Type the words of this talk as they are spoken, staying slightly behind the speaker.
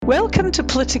Welcome to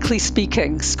Politically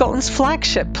Speaking, Scotland's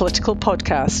flagship political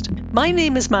podcast. My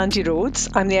name is Mandy Rhodes.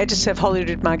 I'm the editor of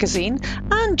Holyrood magazine,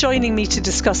 and joining me to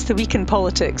discuss the week in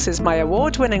politics is my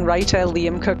award-winning writer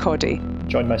Liam Kirkcaldy.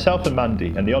 Join myself and Mandy,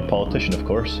 and the odd politician of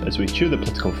course, as we chew the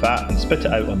political fat and spit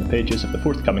it out on the pages of the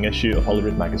forthcoming issue of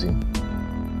Holyrood magazine.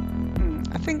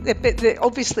 I think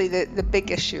the big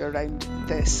issue around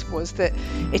this was that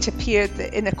it appeared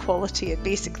that inequality had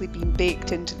basically been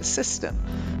baked into the system.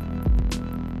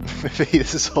 Maybe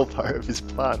this is all part of his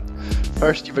plan.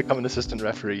 First you become an assistant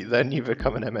referee, then you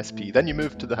become an MSP, then you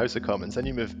move to the House of Commons, then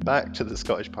you move back to the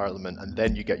Scottish Parliament, and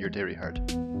then you get your dairy heard.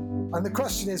 And the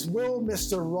question is, will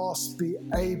Mr. Ross be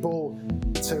able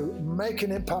to make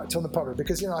an impact on the public?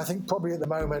 Because, I think probably at the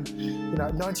moment,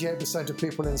 98% of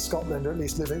people in Scotland, or at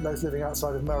least those living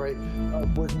outside of Moray,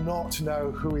 would not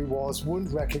know who he was,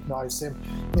 wouldn't recognise him,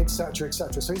 etc.,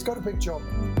 etc. So he's got a big job.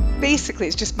 Basically,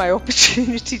 it's just my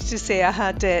opportunity to say I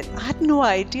had no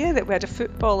idea that we had a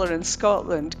footballer in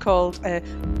Scotland called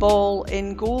Ball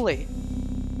in Goalie.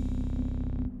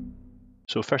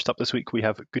 So first up this week we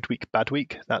have Good Week, Bad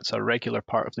Week. That's a regular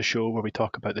part of the show where we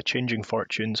talk about the changing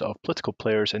fortunes of political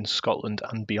players in Scotland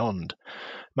and beyond.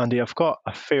 Mandy, I've got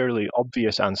a fairly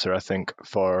obvious answer, I think,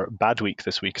 for Bad Week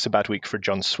this week. It's a bad week for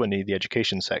John Swinney, the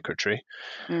Education Secretary.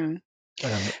 John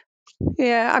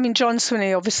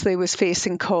Swinney obviously was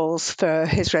facing calls for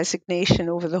his resignation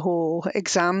over the whole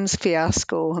exams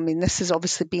fiasco. This has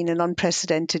obviously been an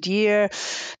unprecedented year.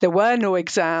 There were no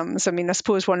exams. I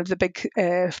suppose one of the big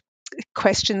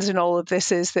questions in all of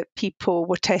this is that people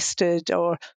were tested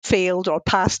or failed or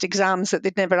passed exams that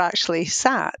they'd never actually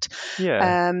sat.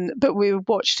 But we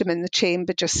watched him in the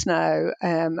chamber just now,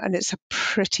 and it's a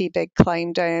pretty big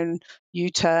climb down,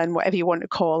 U-turn, whatever you want to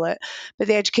call it. But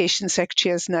the Education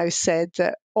Secretary has now said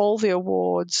that all the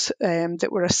awards that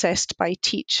were assessed by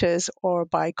teachers or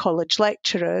by college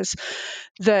lecturers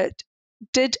that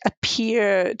did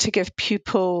appear to give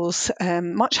pupils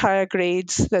much higher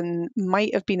grades than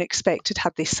might have been expected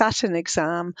had they sat an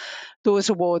exam, those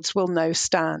awards will now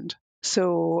stand.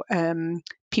 So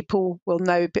people will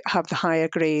now have the higher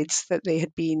grades that they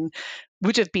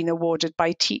would have been awarded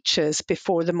by teachers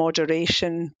before the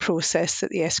moderation process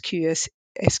that the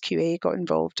SQA got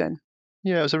involved in.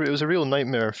 Yeah, it was a real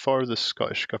nightmare for the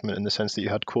Scottish Government in the sense that you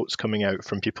had quotes coming out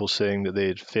from people saying that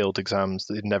they'd failed exams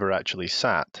that they'd never actually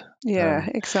sat. Yeah,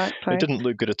 exactly. It didn't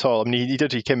look good at all.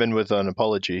 He came in with an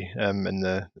apology in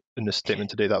the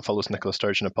statement today. That follows Nicola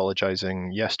Sturgeon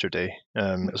apologising yesterday.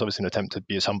 It was obviously an attempt to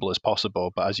be as humble as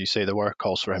possible, but as you say, there were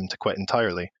calls for him to quit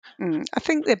entirely. I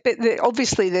think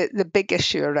the big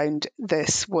issue around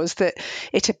this was that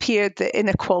it appeared that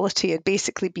inequality had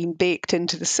basically been baked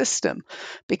into the system,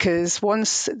 because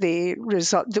once the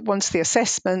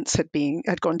assessments had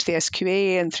gone to the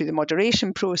SQA and through the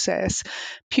moderation process,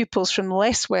 pupils from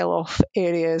less well-off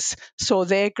areas saw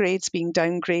their grades being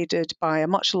downgraded by a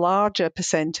much larger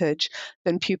percentage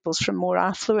than pupils from more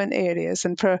affluent areas.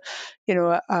 And for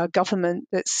a government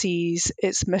that sees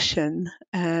its mission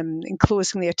in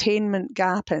closing the attainment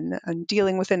gap and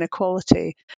dealing with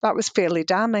inequality, that was fairly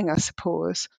damning, I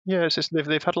suppose. Yeah, it's just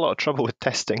they've had a lot of trouble with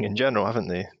testing in general, haven't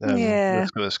they?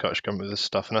 The Scottish Government with this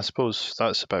stuff, and I suppose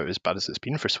that's about as bad as it's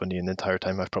been for Swinney in the entire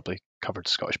time I've probably covered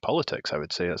Scottish politics. I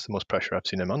would say that's the most pressure I've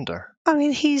seen him under.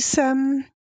 He's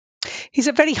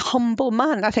a very humble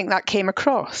man. I think that came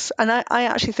across, and I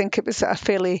actually think it was a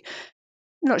fairly.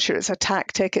 I'm not sure it's a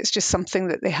tactic, it's just something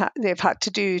that they've had to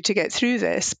do to get through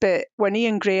this. But when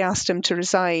Ian Gray asked him to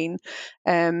resign,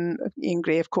 Ian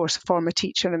Gray, of course, a former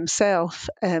teacher himself,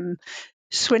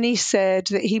 Swinney said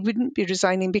that he wouldn't be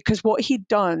resigning because what he'd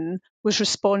done was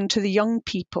respond to the young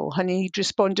people, and he'd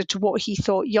responded to what he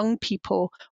thought young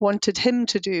people wanted him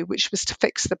to do, which was to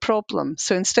fix the problem.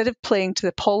 So instead of playing to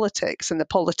the politics and the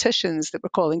politicians that were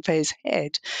calling for his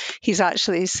head, he's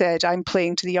actually said, I'm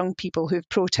playing to the young people who've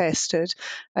protested.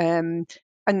 And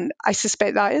I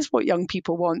suspect that is what young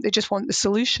people want. They just want the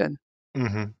solution.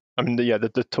 Mm-hmm.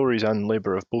 The Tories and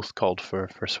Labour have both called for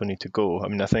Swinney to go.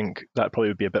 I think that probably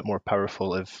would be a bit more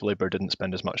powerful if Labour didn't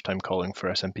spend as much time calling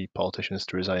for SNP politicians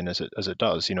to resign as it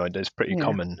does. It's pretty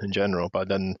common in general. But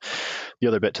then the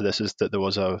other bit to this is that there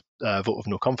was a vote of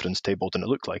no confidence tabled, and it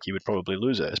looked like he would probably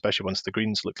lose it, especially once the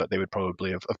Greens looked like they would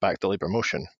probably have backed the Labour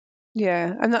motion.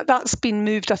 Yeah, and that's been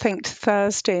moved, I think, to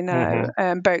Thursday now.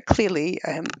 Mm-hmm. But clearly,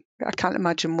 I can't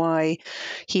imagine why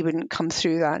he wouldn't come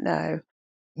through that now.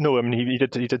 No, he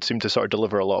did seem to sort of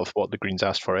deliver a lot of what the Greens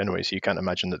asked for anyway, so you can't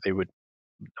imagine that they would,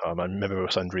 maybe it will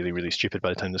sound really, really stupid by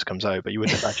the time this comes out, but you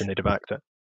wouldn't imagine they'd have backed it.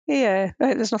 Yeah,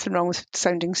 there's nothing wrong with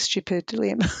sounding stupid,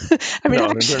 Liam. I mean, No, I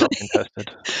mean, we're actually, not being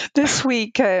tested. this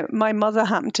week, my mother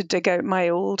happened to dig out my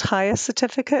old hire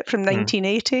certificate from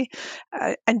 1980.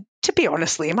 And to be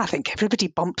honest, Liam, I think everybody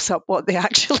bumps up what they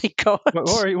actually got.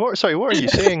 What are you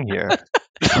saying here?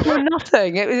 No,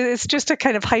 nothing. It's just a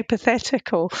kind of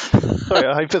hypothetical. Sorry,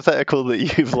 a hypothetical that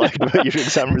you've lied about your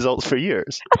exam results for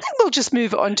years. I think we'll just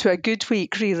move it on to a good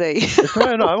week, really.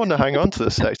 No, I want to hang on to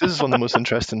this. This is one of the most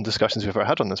interesting discussions we've ever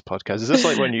had on this podcast. Is this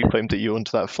like when you claimed that you owned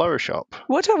that flower shop?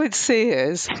 What I would say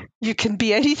is, you can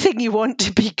be anything you want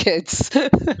to be, kids.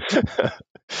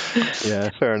 Yeah,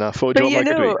 fair enough. Well, do But you want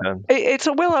my good week then? it's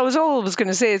well. I was going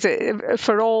to say is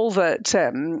for all that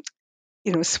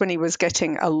Swinney was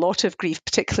getting a lot of grief,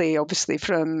 particularly obviously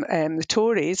from the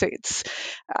Tories.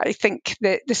 I think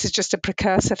that this is just a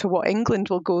precursor for what England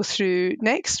will go through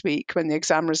next week when the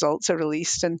exam results are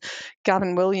released. And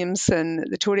Gavin Williamson,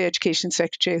 the Tory Education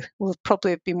Secretary, will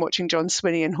probably have been watching John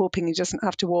Swinney and hoping he doesn't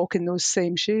have to walk in those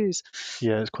same shoes.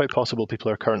 Yeah, it's quite possible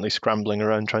people are currently scrambling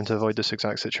around trying to avoid this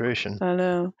exact situation. I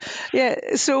know.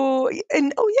 Yeah. So,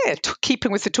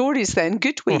 keeping with the Tories then,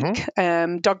 good week.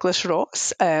 Douglas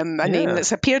Ross, a name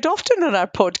that's appeared often on our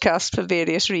podcast for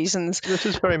various reasons. This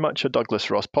is very much a Douglas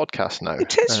Ross podcast now.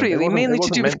 It is really, mainly to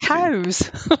do with cows.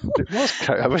 It was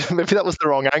cows. Maybe that was the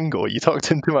wrong angle. You talked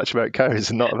in too much about cows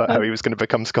and not about how he was going to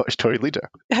become Scottish Tory leader.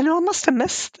 I know, I must have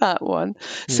missed that one.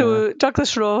 Yeah. So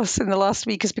Douglas Ross in the last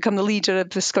week has become the leader of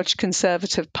the Scottish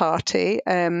Conservative Party,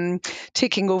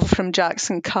 taking over from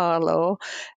Jackson Carlaw.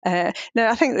 Now,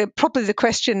 I think that probably the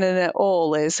question in it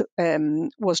all is,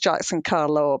 was Jackson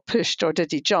Carlaw pushed or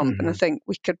did he jump? And I think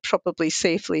we could probably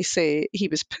safely say he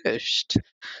was pushed.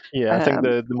 Yeah, I think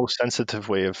the most sensitive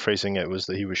way of phrasing it was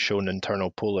that he was shown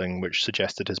internal polling, which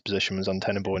suggested his position was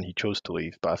untenable and he chose to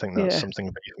leave. But I think that's something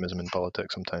of a euphemism in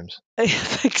politics sometimes. I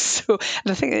think so.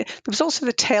 And I think there was also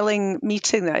the telling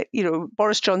meeting that,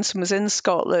 Boris Johnson was in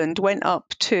Scotland, went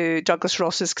up to Douglas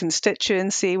Ross's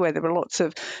constituency where there were lots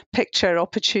of picture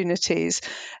opportunities.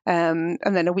 And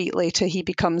then a week later, he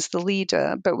becomes the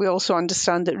leader. But we also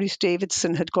understand that Ruth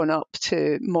Davidson had gone up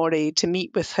to Moray to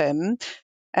meet with him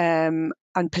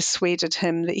and persuaded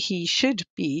him that he should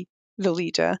be the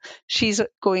leader. She's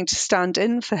going to stand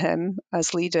in for him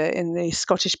as leader in the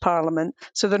Scottish Parliament.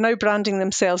 So they're now branding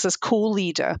themselves as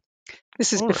co-leader.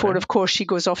 This is before, of course, she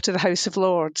goes off to the House of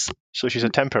Lords. So she's a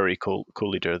temporary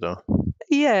co-leader, though?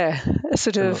 Yeah,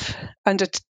 and a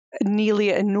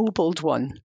nearly ennobled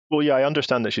one. Well, yeah, I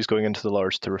understand that she's going into the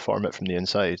Lords to reform it from the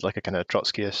inside, like a kind of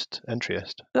Trotskyist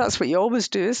entryist. That's what you always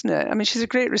do, isn't it? I mean, she's a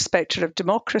great respecter of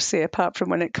democracy, apart from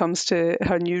when it comes to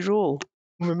her new role.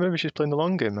 Well, maybe she's playing the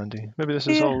long game, Andy. Maybe this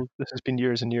has been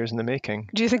years and years in the making.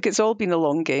 Do you think it's all been a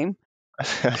long game? I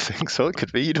think so. It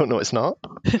could be. You don't know it's not.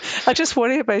 I just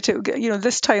worry about it.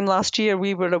 This time last year,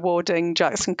 we were awarding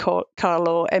Jackson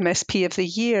Carlaw MSP of the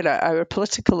Year at our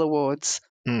political awards.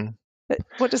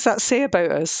 What does that say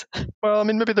about us? Well, I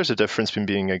mean, maybe there's a difference between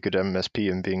being a good MSP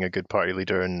and being a good party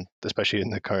leader, and especially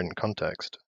in the current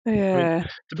context. Yeah. I mean,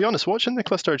 to be honest, watching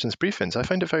Nicola Sturgeon's briefings, I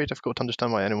find it very difficult to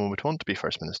understand why anyone would want to be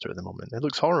First Minister at the moment. It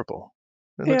looks horrible.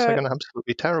 It looks like an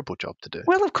absolutely terrible job to do.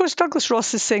 Well, of course, Douglas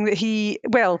Ross is saying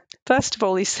that first of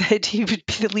all, he said he would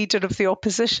be the leader of the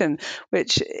opposition,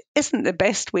 which isn't the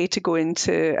best way to go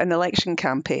into an election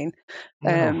campaign.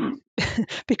 No.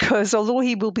 Because although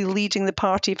he will be leading the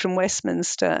party from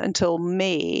Westminster until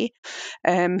May,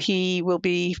 he will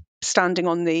be standing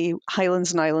on the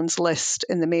Highlands and Islands list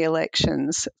in the May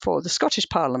elections for the Scottish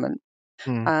Parliament.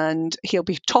 And he'll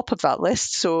be top of that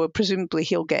list, so presumably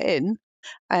he'll get in.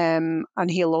 And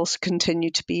he'll also continue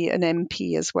to be an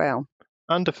MP as well.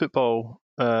 And a football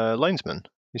linesman.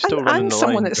 He's still running and the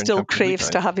someone line that still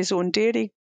craves to have his own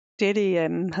dairy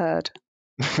herd.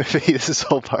 Maybe this is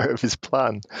all part of his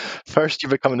plan. First you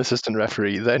become an assistant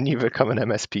referee, then you become an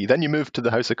MSP, then you move to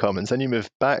the House of Commons, then you move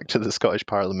back to the Scottish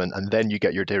Parliament, and then you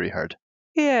get your dairy herd.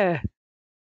 Yeah.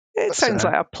 It sounds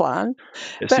like a plan.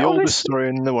 It's the oldest story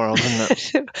in the world,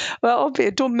 isn't it? Well,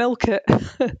 don't milk it.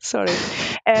 Sorry.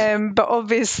 But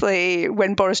obviously,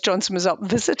 when Boris Johnson was up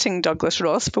visiting Douglas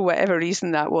Ross, for whatever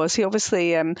reason that was, he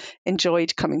obviously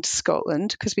enjoyed coming to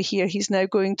Scotland, because we hear he's now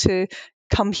going to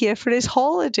come here for his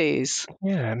holidays.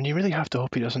 Yeah, I mean, you really have to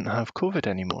hope he doesn't have COVID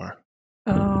anymore.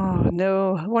 Oh,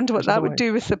 no. I wonder what that would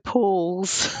do with the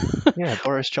polls. Yeah,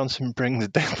 Boris Johnson bring the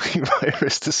deadly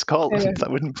virus to Scotland. Yeah.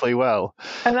 That wouldn't play well.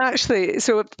 And actually,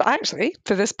 for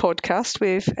this podcast,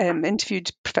 we've interviewed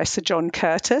Professor John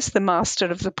Curtis, the master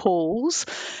of the polls.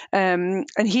 And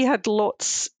he had has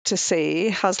lots to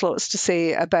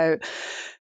say about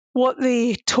what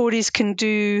the Tories can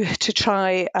do to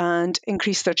try and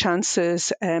increase their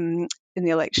chances in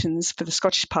the elections for the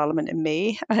Scottish Parliament in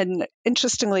May. And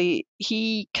interestingly,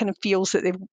 he kind of feels that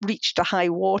they've reached a high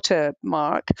water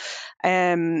mark.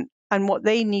 And what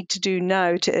they need to do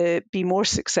now to be more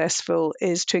successful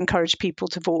is to encourage people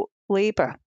to vote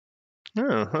Labour.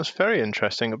 Oh, that's very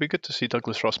interesting. It'll be good to see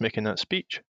Douglas Ross making that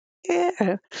speech.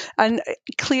 Yeah, and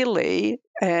clearly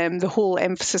the whole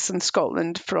emphasis in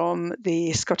Scotland from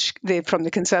the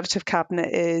Conservative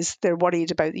cabinet is they're worried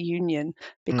about the union,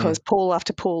 because poll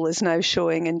after poll is now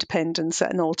showing independence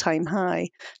at an all-time high.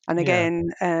 And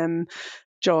again,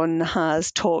 John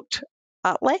has talked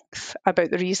at length about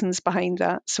the reasons behind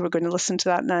that, so we're going to listen to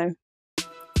that now.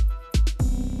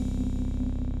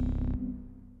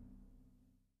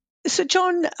 So,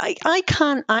 John, I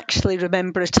can't actually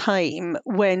remember a time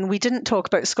when we didn't talk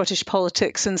about Scottish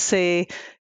politics and say,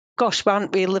 gosh,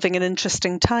 aren't we living in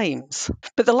interesting times?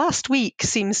 But the last week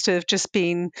seems to have just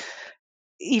been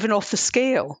even off the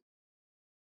scale.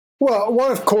 Well,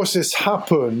 what of course has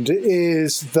happened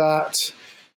is that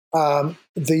the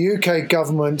UK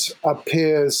government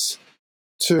appears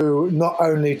to not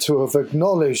only to have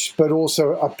acknowledged, but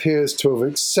also appears to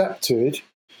have accepted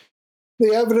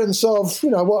the evidence of,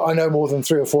 I know more than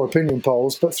 3 or 4 opinion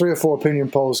polls, but 3 or 4 opinion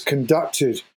polls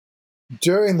conducted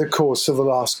during the course of the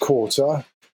last quarter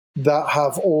that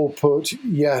have all put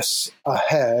yes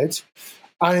ahead.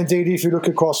 And indeed, if you look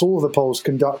across all the polls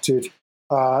conducted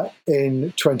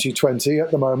in 2020,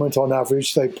 at the moment, on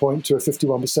average, they point to a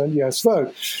 51% yes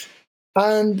vote.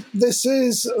 And this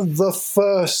is the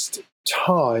first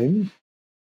time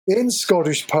in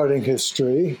Scottish polling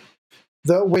history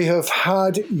that we have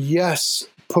had yes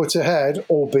put ahead,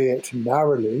 albeit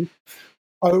narrowly,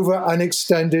 over an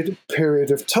extended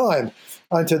period of time.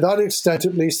 And to that extent,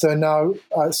 at least, there now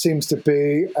seems to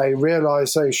be a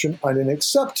realisation and an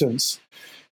acceptance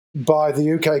by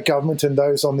the UK government and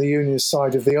those on the unionist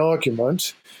side of the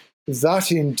argument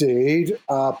that indeed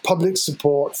public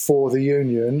support for the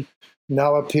union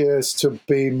now appears to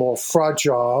be more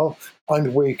fragile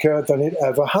and weaker than it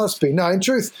ever has been. Now, in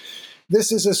truth,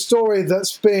 this is a story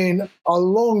that's been a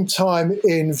long time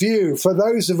in view. For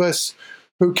those of us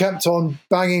who kept on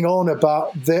banging on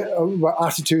about their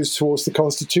attitudes towards the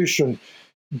Constitution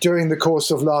during the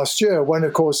course of last year, when,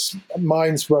 of course,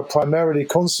 minds were primarily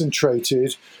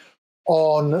concentrated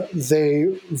on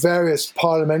the various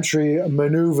parliamentary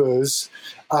manoeuvres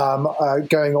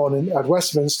going on at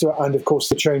Westminster and, of course,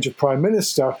 the change of Prime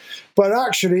Minister. But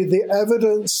actually, the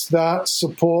evidence that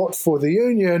support for the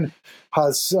union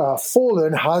has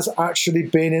fallen has actually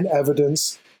been in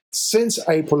evidence since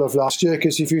April of last year,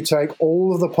 because if you take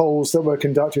all of the polls that were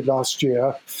conducted last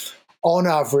year, on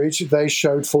average, they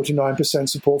showed 49%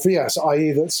 support for yes,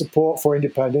 i.e. that support for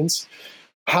independence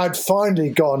had finally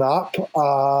gone up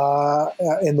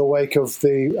in the wake of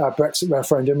the Brexit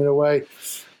referendum in a way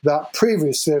that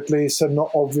previously, at least, had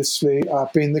not obviously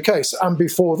been the case. And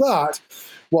before that,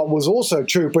 what was also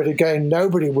true, but again,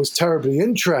 nobody was terribly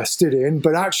interested in,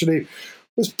 but actually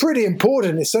was pretty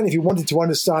important, certainly if you wanted to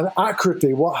understand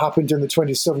accurately what happened in the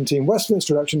 2017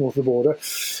 Westminster election north of the border.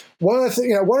 One of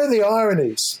the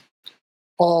ironies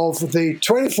of the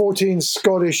 2014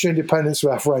 Scottish independence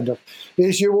referendum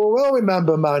is, you will well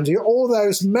remember, Mandy, all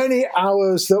those many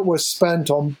hours that were spent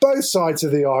on both sides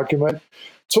of the argument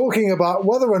talking about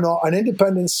whether or not an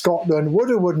independent Scotland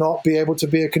would or would not be able to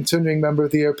be a continuing member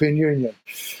of the European Union.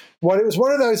 Well, it was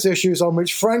one of those issues on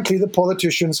which, frankly, the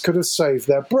politicians could have saved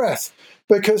their breath,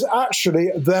 because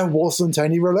actually there wasn't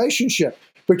any relationship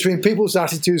between people's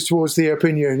attitudes towards the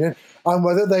European Union and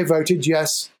whether they voted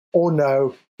yes or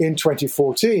no in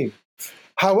 2014.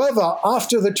 However,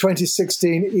 after the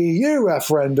 2016 EU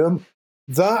referendum,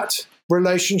 that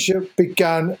relationship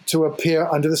began to appear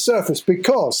under the surface,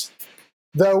 because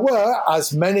there were,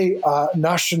 as many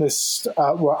nationalists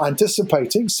were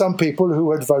anticipating, some people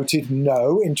who had voted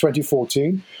no in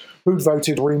 2014, who'd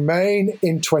voted remain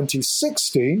in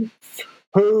 2016,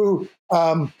 who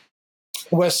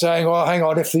were saying, well, hang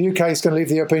on, if the UK is going to leave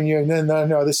the European Union, then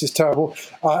no, this is terrible,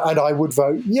 and I would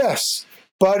vote yes.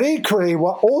 But equally,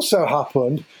 what also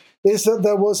happened is that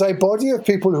there was a body of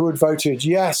people who had voted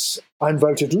yes and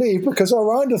voted leave, because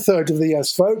around a third of the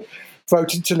yes vote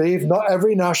voted to leave. Not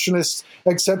every nationalist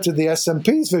accepted the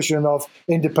SNP's vision of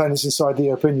independence inside the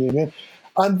European Union.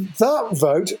 And that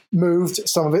vote moved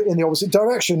some of it in the opposite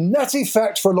direction. Net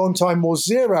effect for a long time was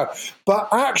zero. But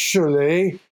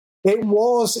actually, it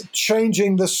was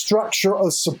changing the structure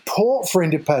of support for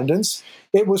independence.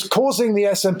 It was causing the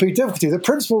SNP difficulty. The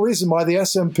principal reason why the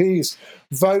SNP's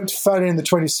vote fell in the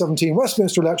 2017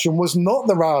 Westminster election was not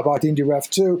the row about IndyRef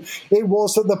 2. It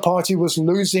was that the party was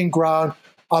losing ground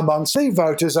amongst Leave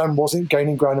voters and wasn't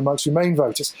gaining ground amongst Remain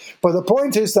voters. But the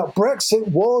point is that Brexit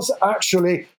was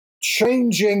actually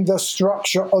changing the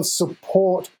structure of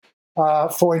support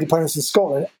for independence in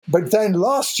Scotland. But then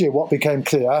last year, what became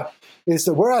clear is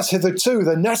that whereas hitherto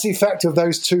the net effect of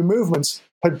those two movements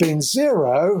had been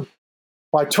zero,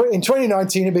 in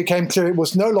 2019 it became clear it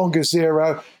was no longer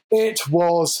zero. It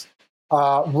was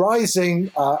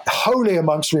rising wholly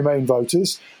amongst Remain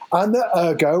voters, and that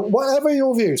ergo, whatever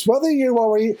your views, whether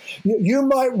you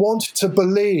might want to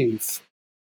believe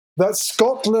that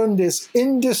Scotland is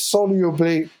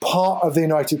indissolubly part of the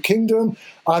United Kingdom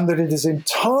and that it is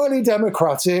entirely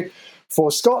democratic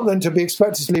for Scotland to be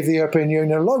expected to leave the European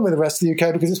Union along with the rest of the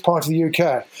UK because it's part of the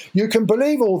UK. You can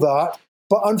believe all that,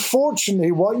 but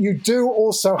unfortunately, what you do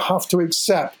also have to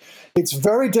accept, it's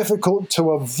very difficult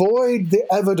to avoid the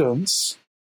evidence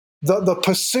that the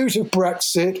pursuit of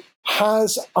Brexit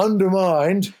has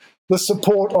undermined the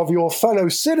support of your fellow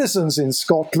citizens in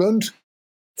Scotland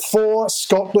for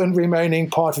Scotland remaining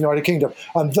part of the United Kingdom.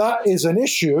 And that is an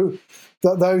issue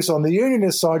that those on the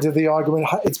unionist side of the argument,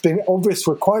 it's been obvious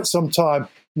for quite some time,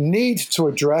 need to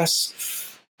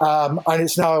address. And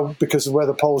it's now, because of where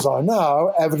the polls are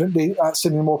now, evidently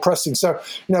seeming more pressing. So,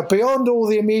 beyond all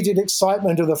the immediate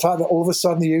excitement of the fact that all of a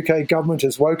sudden the UK government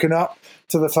has woken up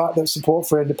to the fact that support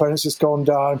for independence has gone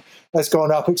up,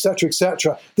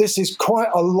 etc., this is quite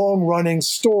a long-running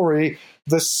story,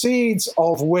 the seeds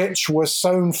of which were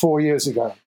sown 4 years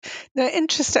ago. Now,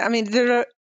 interesting. I mean, there are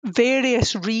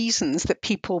various reasons that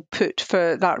people put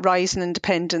for that rise in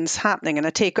independence happening, and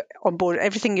I take on board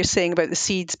everything you're saying about the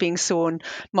seeds being sown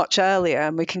much earlier,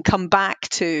 and we can come back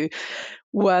to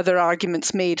were there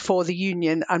arguments made for the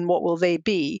union and what will they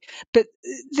be. But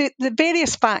the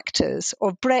various factors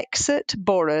of Brexit,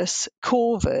 Boris,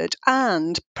 COVID,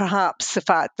 and perhaps the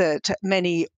fact that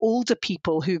many older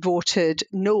people who voted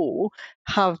no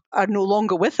are no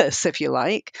longer with us, if you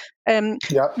like.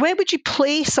 Where would you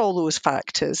place all those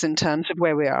factors in terms of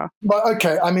where we are? Well,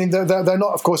 okay, I mean, they're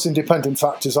not, of course, independent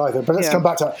factors either, but let's come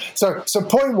back to that. So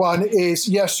point one is,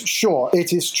 yes, sure,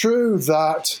 it is true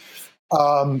that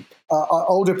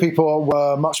older people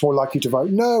were much more likely to vote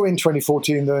no in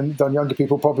 2014 than younger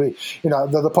people. Probably,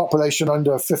 the population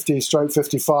under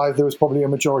 50/55, there was probably a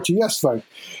majority yes vote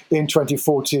in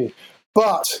 2014.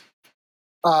 But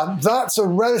that's a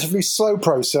relatively slow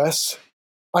process,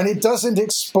 and it doesn't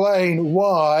explain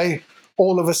why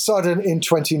all of a sudden in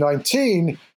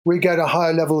 2019 we get a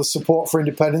higher level of support for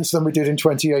independence than we did in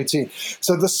 2018.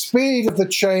 So the speed of the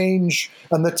change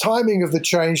and the timing of the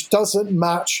change doesn't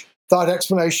match that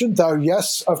explanation, though,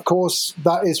 yes, of course,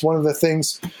 that is one of the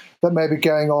things that may be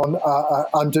going on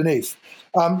underneath.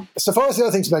 So far as the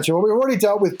other things mentioned, well, we've already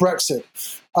dealt with Brexit.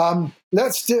 So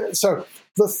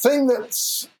the thing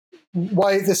that's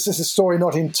why this is a story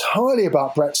not entirely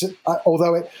about Brexit,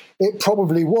 although it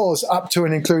probably was up to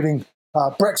and including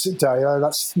Brexit Day,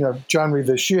 that's January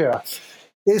this year,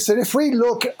 is that if we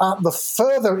look at the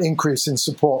further increase in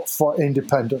support for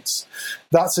independence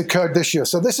that's occurred this year.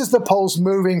 So this is the polls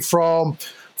moving from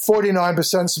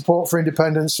 49% support for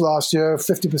independence last year,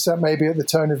 50% maybe at the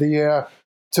turn of the year,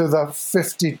 to the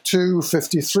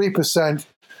 53%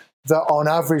 that on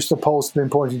average the polls have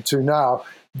been pointing to now.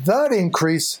 That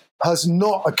increase has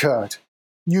not occurred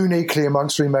uniquely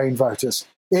amongst Remain voters.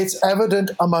 It's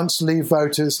evident amongst Leave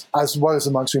voters as well as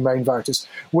amongst Remain voters,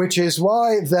 which is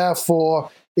why, therefore,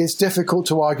 it's difficult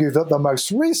to argue that the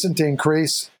most recent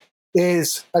increase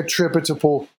is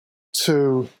attributable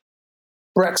to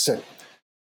Brexit.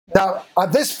 Now,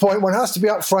 at this point, one has to be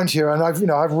upfront here, and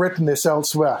I've written this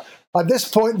elsewhere. At this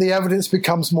point, the evidence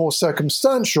becomes more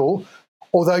circumstantial,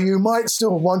 although you might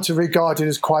still want to regard it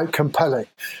as quite compelling.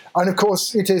 And of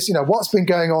course, it is, what's been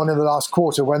going on in the last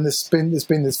quarter when there's been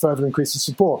this further increase in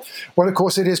support? Well, of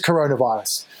course, it is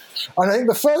coronavirus. And I think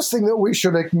the first thing that we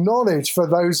should acknowledge for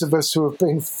those of us who have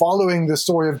been following the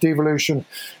story of devolution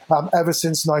ever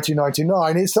since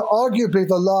 1999 is that arguably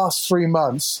the last 3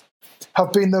 months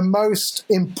have been the most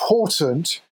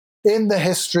important in the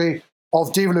history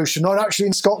of devolution, not actually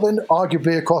in Scotland,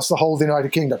 arguably across the whole of the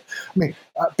United Kingdom. I mean,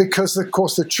 because, of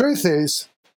course, the truth is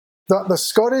that the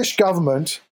Scottish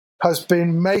government has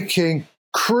been making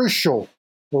crucial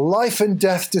life and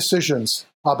death decisions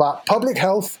about public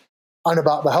health and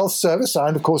about the health service,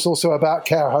 and, of course, also about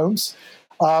care homes,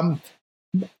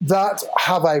 that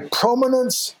have a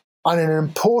prominence and an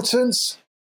importance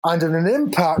and an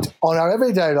impact on our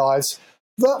everyday lives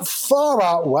that far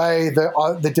outweigh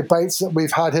the debates that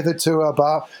we've had hitherto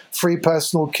about free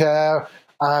personal care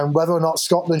and whether or not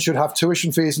Scotland should have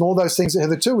tuition fees and all those things that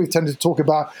hitherto we've tended to talk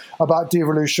about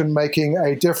devolution making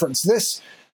a difference. This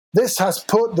has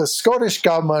put the Scottish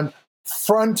government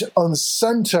front and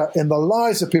centre in the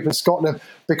lives of people in Scotland,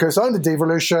 because under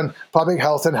devolution, public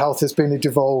health and health has been a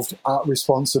devolved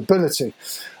responsibility.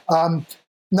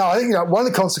 Now, I think one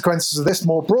of the consequences of this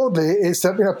more broadly is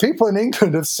that people in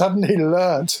England have suddenly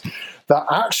learnt that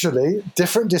actually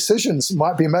different decisions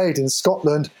might be made in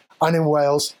Scotland and in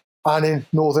Wales and in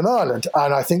Northern Ireland.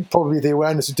 And I think probably the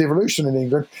awareness of devolution in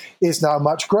England is now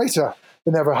much greater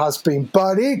than ever has been.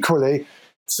 But equally,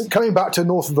 coming back to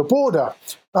north of the border,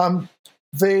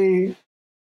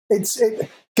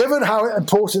 given how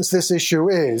important this issue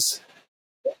is,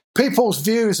 people's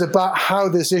views about how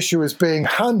this issue is being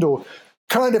handled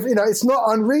it's not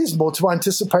unreasonable to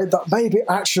anticipate that maybe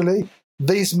actually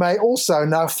these may also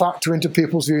now factor into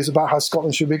people's views about how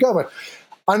Scotland should be governed.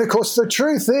 And of course, the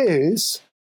truth is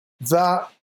that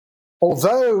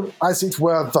although, as it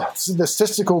were, the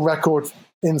statistical record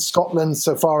in Scotland,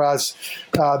 so far as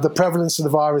the prevalence of the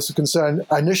virus is concerned,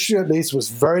 initially at least was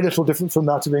very little different from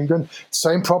that of England.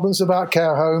 Same problems about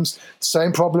care homes,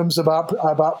 same problems about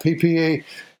PPE.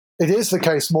 It is the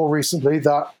case more recently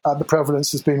that the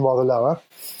prevalence has been rather lower.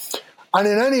 And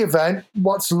in any event,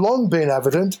 what's long been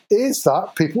evident is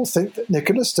that people think that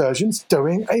Nicola Sturgeon's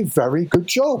doing a very good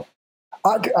job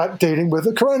at dealing with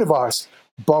the coronavirus.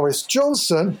 Boris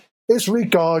Johnson is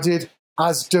regarded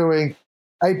as doing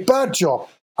a bad job.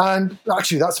 And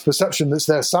actually, that's a perception that's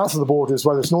there south of the border as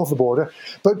well as north of the border.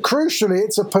 But crucially,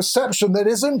 it's a perception that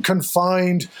isn't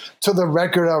confined to the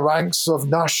regular ranks of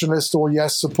nationalist or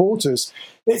yes supporters.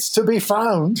 It's to be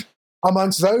found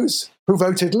amongst those who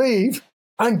voted leave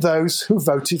and those who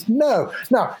voted no.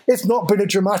 Now, it's not been a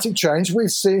dramatic change.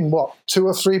 We've seen, 2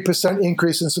 or 3%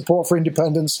 increase in support for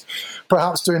independence,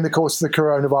 perhaps during the course of the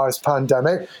coronavirus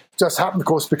pandemic. It just happened, of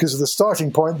course, because of the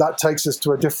starting point. That takes us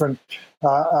to a different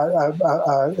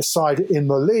side in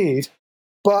the lead.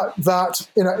 But that,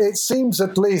 it seems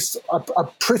at least a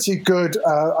pretty good,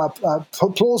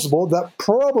 plausible that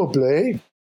probably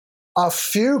a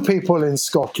few people in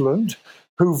Scotland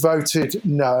who voted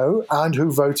no and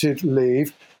who voted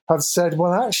leave have said,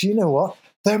 well, actually, you know what?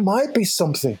 There might be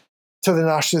something to the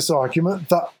nationalist argument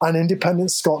that an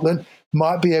independent Scotland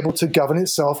might be able to govern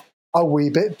itself a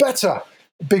wee bit better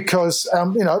because,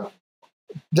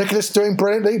 Nicola's doing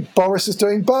brilliantly, Boris is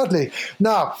doing badly.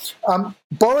 Now,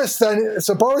 Boris then, in a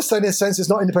sense, is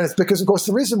not independent because, of course,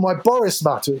 the reason why Boris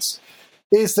matters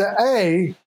is that,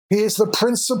 A, he is the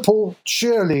principal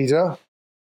cheerleader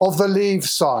of the Leave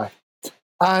side.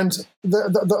 And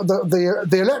the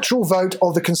electoral vote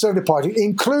of the Conservative Party,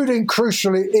 including,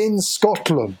 crucially, in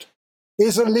Scotland,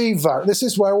 is a Leave vote. This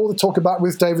is where all the talk about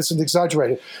Ruth Davidson is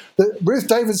exaggerated. Ruth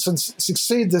Davidson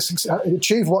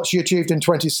achieved what she achieved in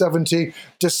 2017,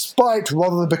 despite,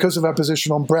 rather than because of her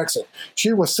position on Brexit.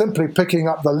 She was simply picking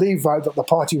up the Leave vote that the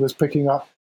party was picking up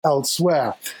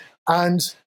elsewhere. And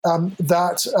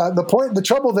the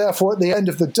trouble, therefore, at the end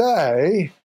of the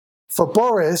day, for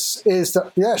Boris is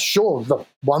that, the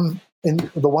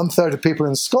 1/3 of people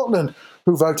in Scotland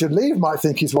who voted Leave might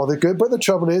think he's rather good, but the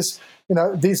trouble is,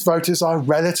 these voters are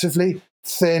relatively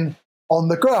thin on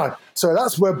the ground. So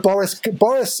that's where Boris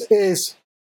is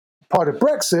part of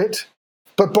Brexit,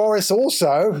 but Boris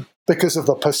also, because of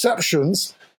the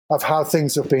perceptions of how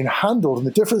things have been handled and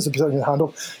the difference of perceptions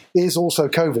handled, is also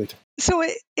COVID. So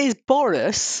is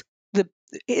Boris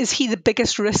is he the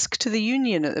biggest risk to the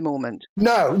union at the moment?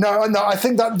 No. I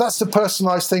think that's to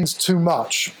personalise things too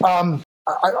much. I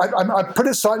put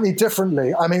it slightly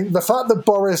differently. I mean, the fact that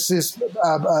Boris is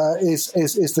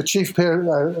the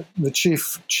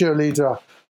chief cheerleader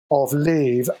of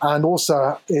Leave and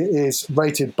also is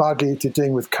rated badly to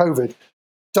dealing with COVID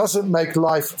doesn't make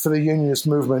life for the unionist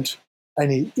movement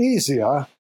any easier,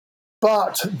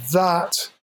 but that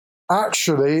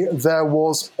actually there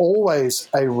was always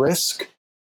a risk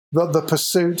that the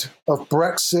pursuit of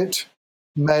Brexit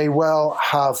may well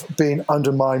have been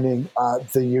undermining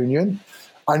the union.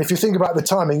 And if you think about the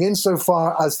timing,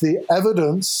 insofar as the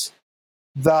evidence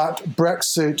that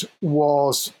Brexit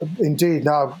was indeed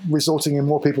now resulting in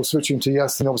more people switching to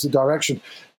yes in the opposite direction,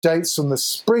 dates from the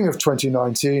spring of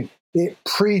 2019, it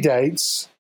predates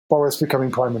Boris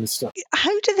becoming Prime Minister.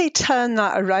 How do they turn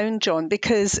that around, John?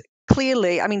 Because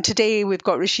clearly, I mean, today we've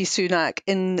got Rishi Sunak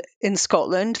in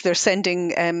Scotland. They're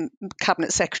sending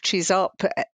cabinet secretaries up,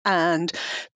 and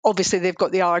obviously they've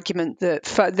got the argument that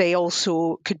they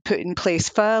also could put in place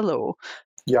furlough.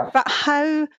 Yeah. But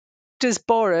how does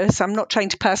Boris, I'm not trying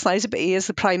to personalise it, but he is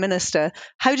the Prime Minister,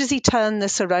 how does he turn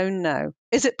this around now?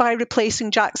 Is it by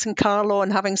replacing Jackson Carlaw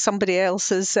and having somebody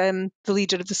else as the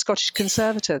leader of the Scottish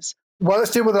Conservatives? Well,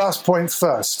 let's deal with the last point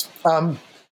first.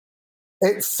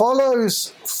 It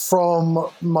follows from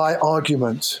my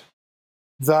argument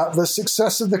that the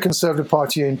success of the Conservative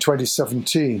Party in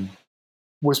 2017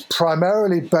 was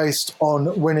primarily based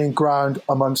on winning ground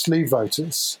amongst Leave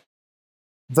voters,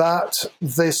 that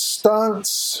the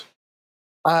stance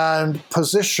and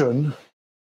position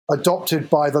adopted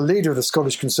by the leader of the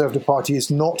Scottish Conservative Party is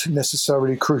not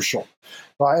necessarily crucial.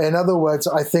 Right? In other words,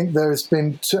 I think there has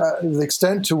been the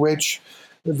extent to which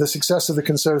the success of the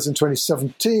Conservatives in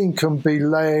 2017 can be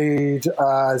laid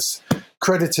as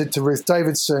credited to Ruth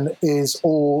Davidson is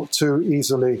all too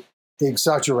easily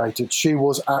exaggerated. She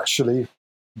was actually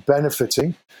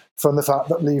benefiting from the fact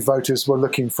that Leave voters were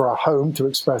looking for a home to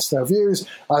express their views,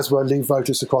 as were Leave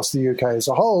voters across the UK as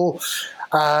a whole,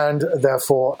 and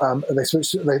therefore they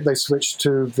switched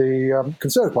to the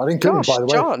Conservative Party, including, by the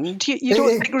way, John, you don't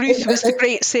think Ruth was the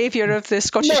great saviour of the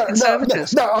Scottish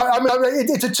Conservatives? No, I mean,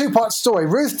 it's a two-part story.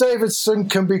 Ruth Davidson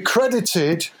can be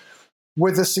credited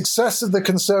with the success of the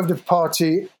Conservative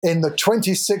Party in the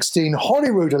 2016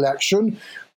 Holyrood election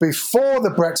before the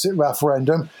Brexit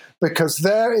referendum, because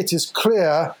there it is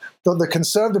clear that the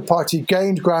Conservative Party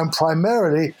gained ground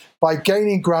primarily by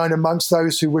gaining ground amongst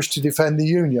those who wish to defend the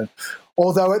Union.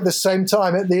 Although at the same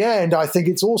time, at the end, I think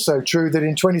it's also true that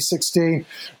in 2016,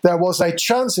 there was a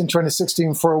chance in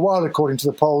 2016 for a while, according to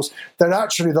the polls, that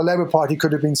actually the Labour Party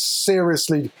could have been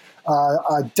seriously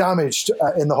damaged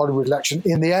in the Holyrood election.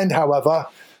 In the end, however,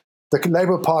 the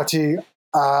Labour Party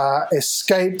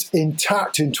escaped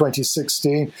intact in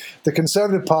 2016. The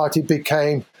Conservative Party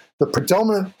became the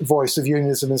predominant voice of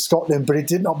unionism in Scotland, but it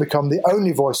did not become the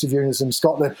only voice of unionism in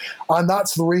Scotland. And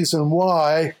that's the reason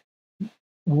why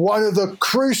one of the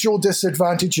crucial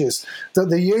disadvantages that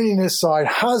the unionist side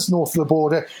has north of the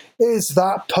border is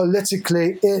that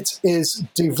politically it is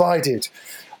divided.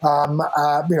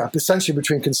 Essentially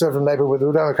between Conservative and Labour, with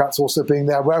the Democrats also being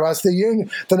there, whereas the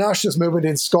nationalist movement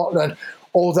in Scotland,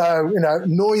 although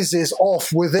noises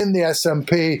off within the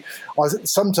SNP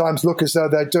sometimes look as though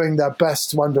they're doing their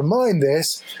best to undermine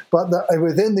this, but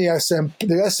within the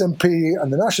SNP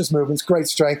and the nationalist movement's great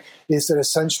strength is that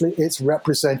essentially it's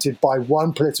represented by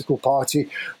one political party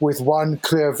with one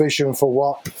clear vision for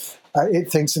what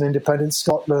it thinks an independent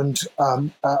Scotland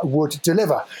would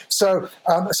deliver. So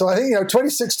I think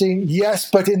 2016,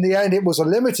 yes, but in the end it was a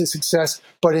limited success.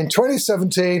 But in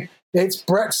 2017, it's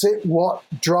Brexit what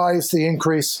drives the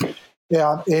increase in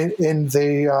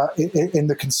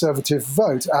the Conservative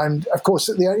vote, and of course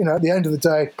at the end of the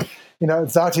day,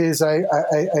 that is a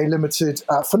limited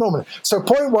phenomenon. So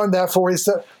point one, therefore, is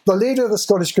that the leader of the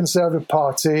Scottish Conservative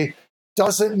Party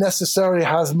doesn't necessarily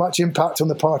have much impact on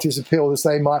the party's appeal as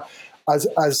they might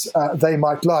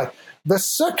like. The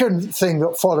second thing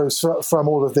that follows from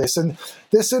all of this, and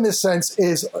this in a sense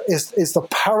is the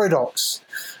paradox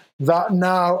that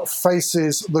now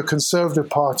faces the Conservative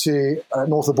Party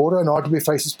north of the border and arguably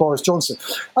faces Boris Johnson.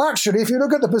 Actually, if you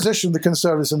look at the position of the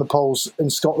Conservatives in the polls in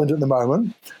Scotland at the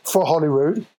moment for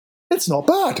Holyrood, it's not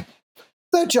bad.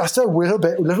 They're just a little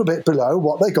bit below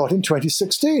what they got in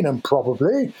 2016. And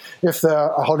probably, if there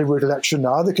are a Holyrood election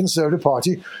now, the Conservative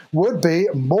Party would be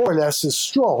more or less as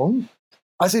strong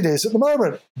as it is at the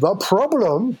moment. The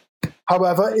problem,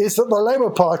 however, is that the Labour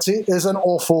Party is an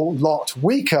awful lot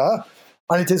weaker,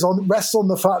 and it rests on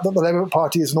the fact that the Labour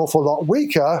Party is an awful lot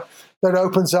weaker that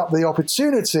opens up the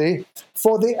opportunity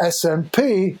for the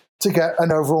SNP to get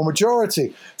an overall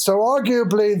majority. So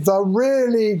arguably, the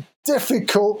really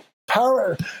difficult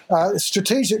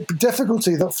strategic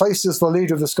difficulty that faces the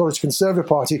leader of the Scottish Conservative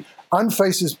Party and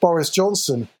faces Boris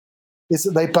Johnson is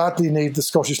that they badly need the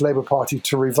Scottish Labour Party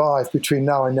to revive between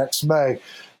now and next May,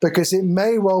 because it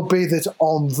may well be that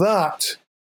on that,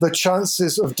 the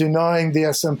chances of denying the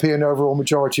SNP an overall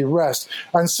majority rest.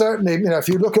 And certainly, if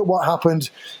you look at what happened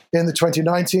in the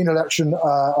 2019 election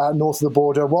north of the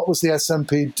border, what was the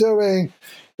SNP doing?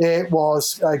 It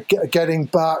was getting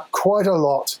back quite a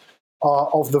lot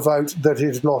of the vote that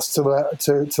it had lost to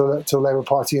the Labour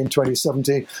Party in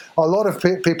 2017. A lot of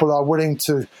people are willing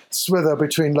to swither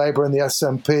between Labour and the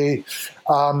SNP.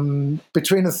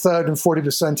 Between a third and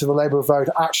 40% of the Labour vote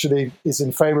actually is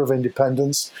in favour of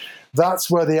independence.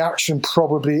 That's where the action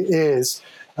probably is.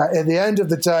 At the end of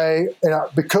the day,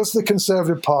 because the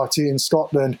Conservative Party in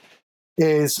Scotland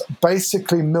is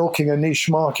basically milking a niche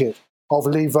market of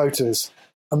Leave voters,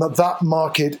 and that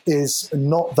market is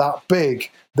not that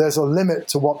big, there's a limit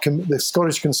to what the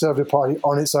Scottish Conservative Party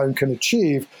on its own can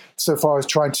achieve so far as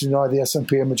trying to deny the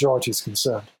SNP a majority is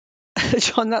concerned.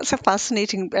 John, that's a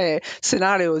fascinating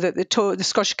scenario that the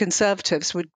Scottish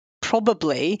Conservatives would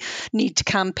probably need to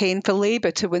campaign for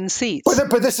Labour to win seats.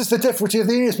 But this is the difficulty of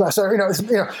the unionist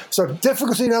movement. So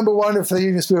difficulty number one for the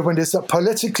unionist movement is that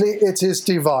politically it is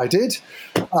divided.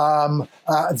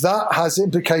 That has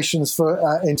implications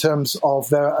for in terms of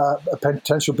their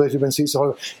potential ability to win seats.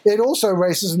 It also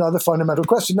raises another fundamental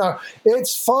question. Now,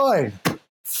 it's fine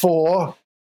for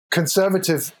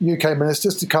Conservative UK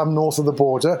ministers to come north of the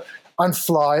border and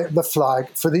fly the flag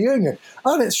for the union.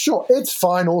 And it's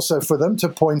fine also for them to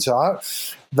point out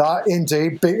that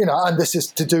indeed, and this is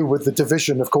to do with the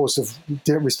division, of course, of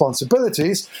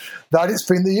responsibilities, that it's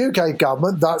been the UK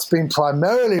government that's been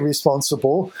primarily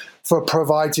responsible for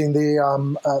providing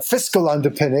the fiscal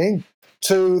underpinning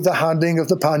to the handling of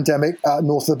the pandemic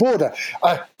north of the border.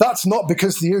 That's not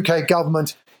because the UK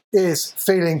government is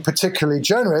feeling particularly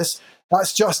generous.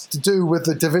 That's just to do with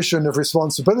the division of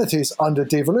responsibilities under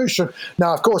devolution.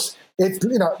 Now, of course,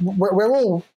 we're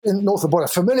all in north of the border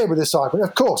familiar with this argument.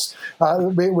 Of course,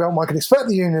 one can expect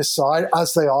the unionist side,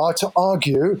 as they are, to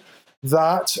argue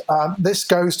that this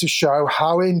goes to show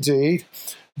how indeed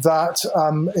that,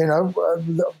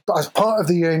 as part of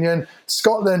the union,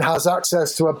 Scotland has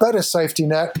access to a better safety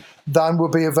net than will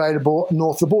be available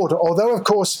north of the border. Although, of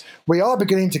course, we are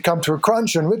beginning to come to a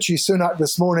crunch, and Rishi Sunak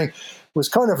this morning was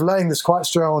kind of laying this quite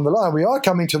strong on the line. We are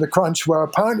coming to the crunch where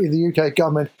apparently the UK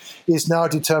government is now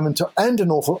determined to end a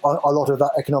lot of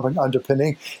that economic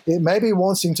underpinning. It may be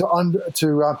wanting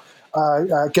to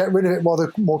get rid of it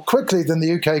rather more quickly than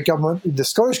the UK government, the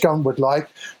Scottish government would like,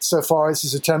 so far as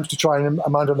its attempts to try and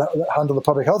handle the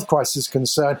public health crisis is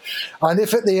concerned. And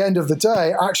if at the end of the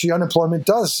day, actually unemployment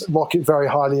does rocket very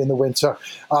highly in the winter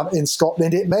in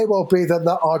Scotland, it may well be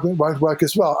that argument won't work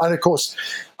as well. And of course,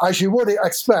 as you would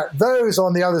expect, those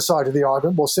on the other side of the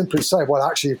argument will simply say, well,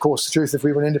 actually, of course, the truth, if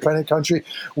we were an independent country,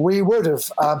 we would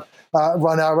have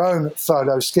run our own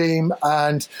furlough scheme.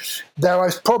 And there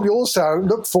is probably also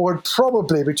look forward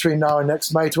probably between now and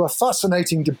next May to a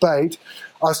fascinating debate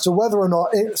as to whether or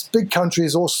not big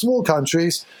countries or small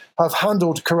countries have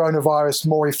handled coronavirus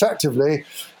more effectively.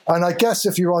 And I guess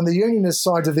if you're on the unionist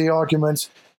side of the argument,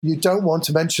 you don't want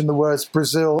to mention the words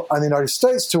Brazil and the United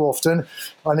States too often.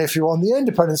 And if you're on the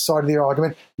independent side of the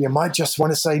argument, you might just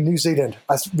want to say New Zealand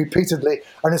as repeatedly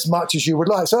and as much as you would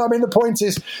like. So, I mean, the point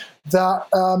is that,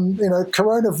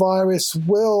 coronavirus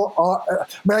will...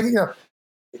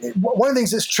 one of the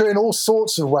things that's true in all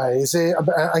sorts of ways,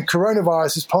 and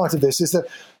coronavirus is part of this, is that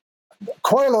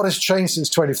quite a lot has changed since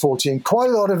 2014.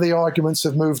 Quite a lot of the arguments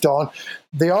have moved on.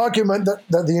 The argument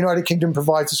that the United Kingdom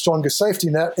provides a stronger safety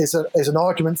net is an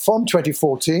argument from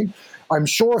 2014. I'm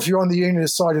sure if you're on the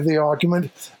unionist side of the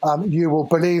argument, you will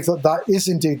believe that is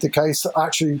indeed the case, that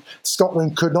actually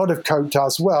Scotland could not have coped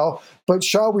as well. But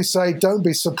shall we say, don't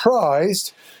be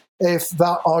surprised if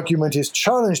that argument is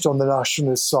challenged on the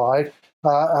nationalist side,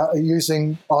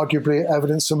 using arguably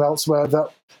evidence from elsewhere that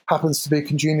happens to be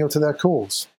congenial to their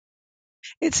cause.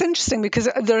 It's interesting because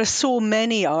there are so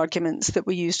many arguments that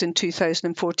were used in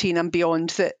 2014 and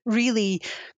beyond that really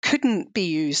couldn't be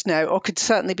used now or could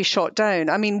certainly be shot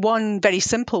down. I mean, one very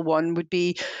simple one would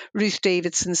be Ruth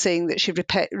Davidson saying that she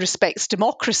respects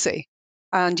democracy,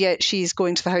 and yet she's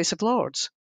going to the House of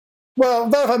Lords. Well,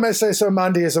 that, if I may say so,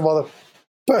 Mandy, is a rather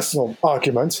personal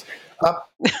argument.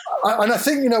 And I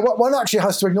think, what one actually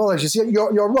has to acknowledge is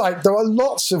you're right. There are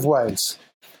lots of ways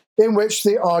in which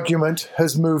the argument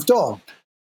has moved on.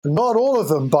 Not all of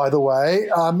them, by the way,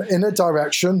 in a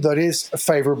direction that is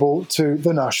favourable to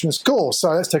the nationalist cause. So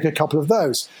let's take a couple of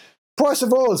those. Price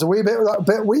of oil is a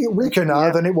bit weaker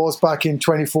now than it was back in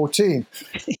 2014.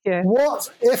 Yeah.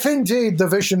 What if indeed the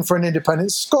vision for an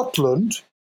independent Scotland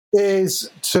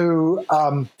is to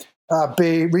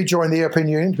rejoin the European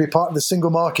Union, to be part of the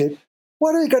single market?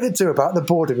 What are we going to do about the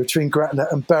border between Gretna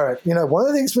and Berwick? One of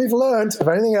the things we've learned, if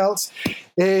anything else,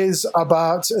 is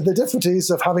about the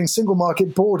difficulties of having single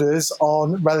market borders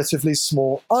on relatively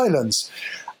small islands.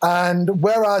 And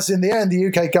whereas in the end, the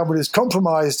UK government has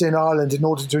compromised in Ireland in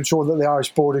order to ensure that the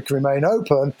Irish border can remain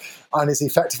open and is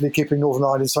effectively keeping Northern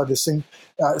Ireland inside the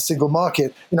single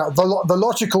market, the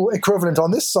logical equivalent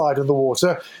on this side of the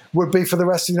water would be for the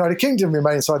rest of the United Kingdom to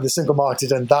remain inside the single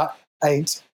market, and that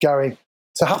ain't going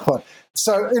to happen.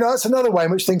 So, that's another way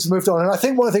in which things have moved on. And I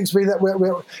think one of the things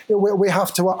we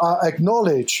have to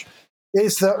acknowledge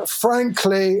is that,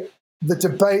 frankly, the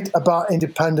debate about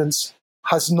independence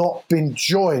has not been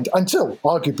joined until,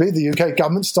 arguably, the UK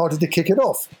government started to kick it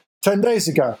off 10 days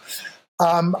ago.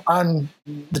 And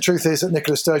the truth is that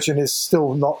Nicola Sturgeon is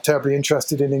still not terribly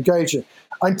interested in engaging.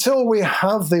 Until we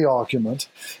have the argument,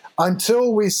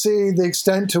 until we see the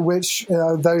extent to which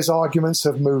those arguments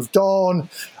have moved on,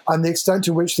 and the extent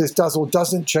to which this does or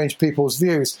doesn't change people's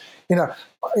views.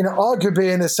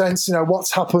 Arguably, in a sense,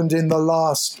 what's happened in the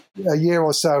last year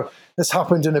or so has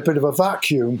happened in a bit of a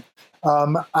vacuum,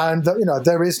 and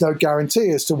there is no guarantee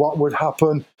as to what would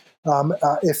happen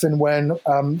if and when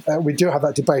we do have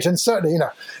that debate. And certainly,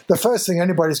 the first thing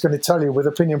anybody's going to tell you with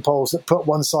opinion polls that put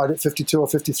one side at 52 or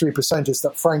 53% is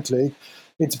that, frankly,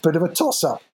 it's a bit of a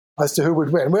toss-up as to who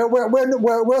would win.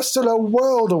 We're still a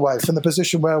world away from the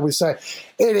position where we say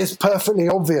it is perfectly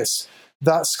obvious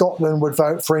that Scotland would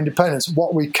vote for independence.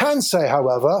 What we can say,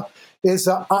 however, is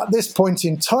that at this point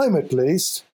in time, at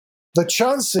least, the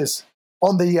chances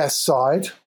on the yes side,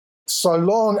 so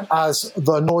long as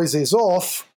the noise is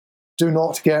off, do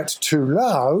not get too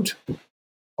loud,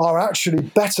 are actually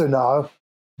better now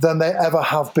than they ever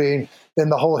have been in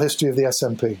the whole history of the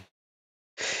SNP.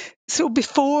 So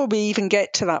before we even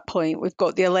get to that point, we've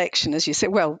got the election, as you say.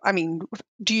 Well, I mean,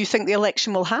 do you think the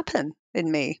election will happen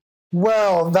in May?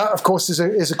 Well, that, of course,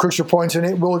 is a crucial point, and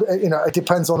it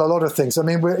depends on a lot of things. I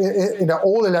mean,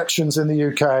 all elections in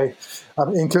the UK,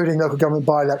 including local government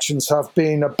by-elections, have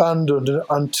been abandoned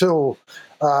until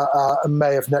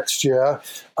May of next year.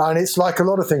 And it's like a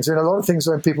lot of things. A lot of things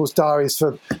are in people's diaries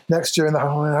for next year, and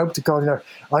I hope to God,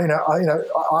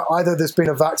 either there's been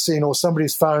a vaccine or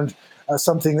somebody's found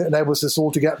something that enables us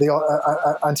all to get the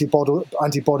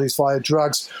antibodies via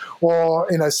drugs, or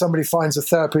somebody finds a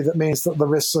therapy that means that the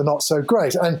risks are not so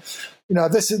great. And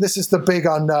this is the big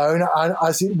unknown, and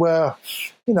as it were,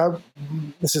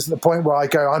 this is the point where I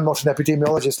go, I'm not an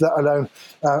epidemiologist, let alone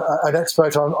an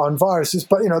expert on viruses,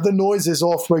 but the noises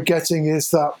off we're getting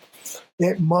is that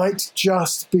it might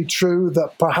just be true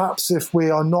that perhaps if we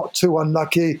are not too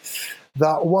unlucky,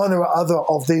 that one or other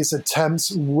of these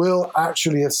attempts will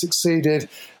actually have succeeded,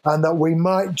 and that we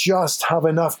might just have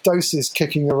enough doses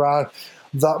kicking around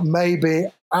that maybe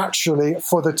actually,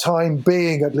 for the time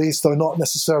being at least, though not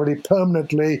necessarily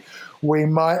permanently, we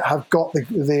might have got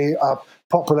the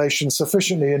population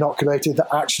sufficiently inoculated that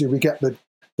actually we get the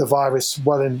virus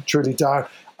well and truly down,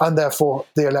 and therefore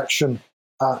the election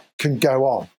can go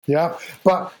on. Yeah,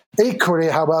 but equally,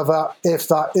 however, if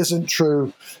that isn't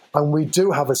true, and we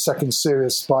do have a second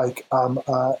serious spike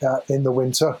in the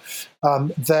winter,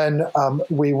 then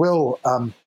we will.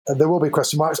 There will be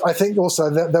question marks. I think also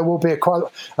that there will be at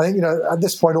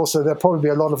this point also there'll probably be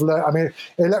a lot of.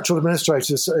 Electoral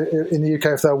administrators in the UK,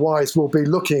 if they're wise, will be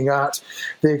looking at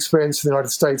the experience in the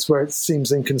United States, where it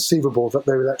seems inconceivable that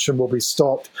the election will be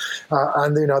stopped.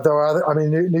 And there are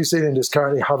New Zealand is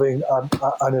currently having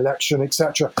an election,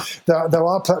 etc. There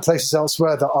are places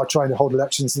elsewhere that are trying to hold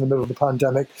elections in the middle of the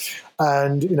pandemic,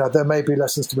 and there may be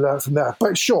lessons to be learned from there.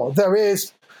 But sure, there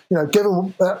is.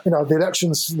 Given the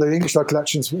elections, the English local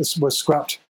elections were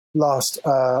scrapped last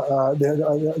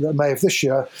the May of this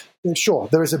year. Sure,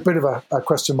 there is a bit of a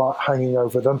question mark hanging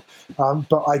over them,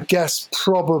 but I guess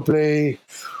probably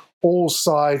all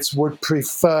sides would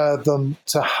prefer them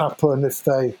to happen if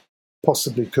they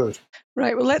possibly could.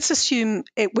 Right, well, let's assume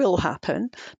it will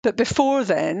happen. But before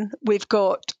then, we've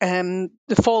got the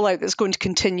fallout that's going to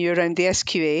continue around the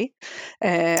SQA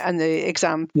and the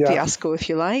exam fiasco, if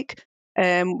you like.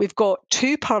 We've got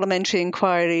 2 parliamentary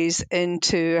inquiries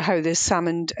into how the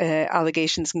salmon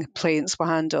allegations and complaints were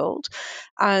handled.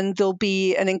 And there'll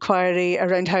be an inquiry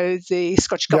around how the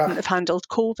Scottish Government have handled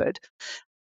COVID.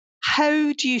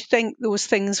 How do you think those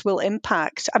things will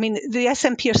impact? I mean, the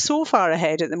SNP are so far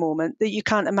ahead at the moment that you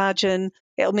can't imagine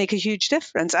it'll make a huge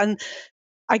difference. And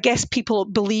I guess people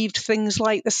believed things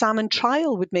like the salmon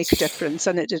trial would make a difference,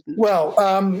 and it didn't. Well,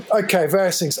 okay,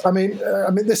 various things. I mean,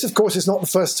 this, of course, is not the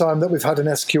first time that we've had an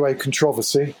SQA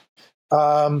controversy.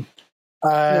 In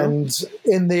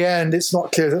the end, it's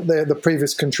not clear that the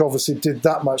previous controversy did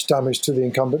that much damage to the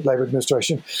incumbent Labour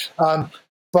administration.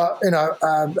 But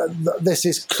this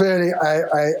is clearly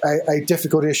a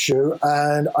difficult issue,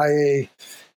 and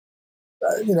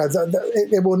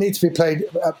it will need to be played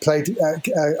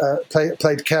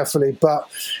carefully. But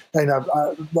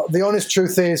the honest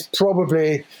truth is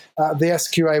probably the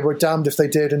SQA were damned if they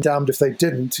did and damned if they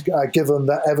didn't, given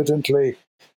that evidently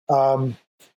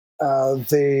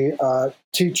the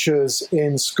teachers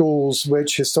in schools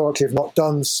which historically have not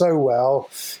done so well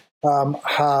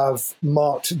have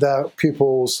marked their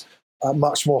pupils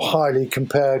much more highly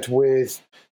compared with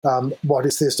what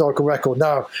is the historical record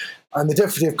now. And the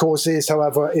difficulty, of course, is,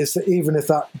 however, is that even if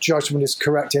that judgment is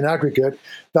correct in aggregate,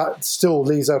 that still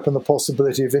leaves open the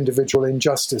possibility of individual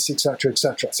injustice, etc.,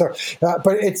 etc. So, but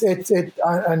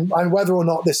and whether or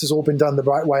not this has all been done the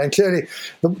right way, and clearly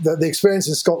the experience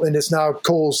in Scotland has now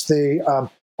caused the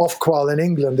Ofqual in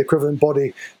England, the equivalent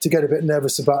body, to get a bit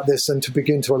nervous about this and to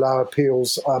begin to allow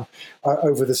appeals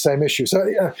over the same issue. So,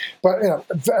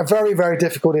 a very, very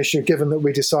difficult issue, given that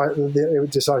we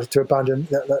decided to abandon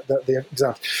the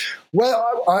exams. Well,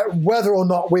 whether or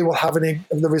not we will have the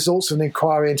results of an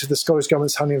inquiry into the Scottish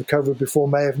Government's handling of COVID before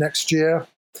May of next year,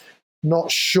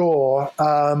 not sure.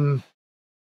 The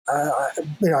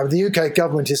UK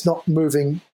government is not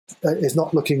looking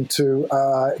to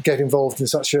get involved in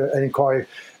such an inquiry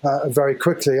very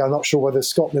quickly. I'm not sure whether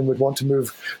Scotland would want to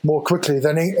move more quickly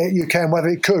than UK, and whether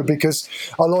it could, because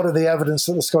a lot of the evidence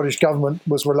that the Scottish government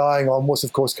was relying on was,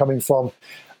 of course, coming from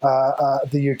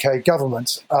the UK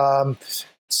government. Now,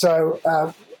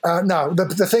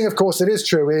 the thing, of course, that is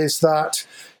true is that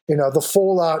the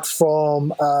fallout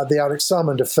from the Alex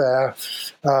Salmond affair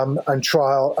and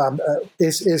trial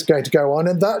is going to go on,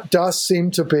 and that does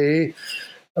seem to be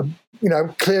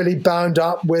clearly bound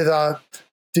up with a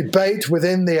debate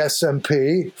within the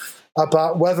SNP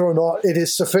about whether or not it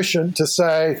is sufficient to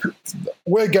say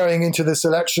we're going into this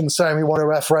election saying we want a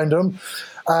referendum,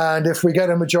 and if we get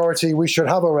a majority, we should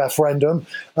have a referendum,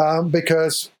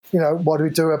 because what do we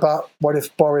do about what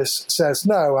if Boris says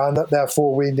no, and that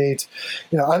therefore we need,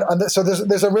 so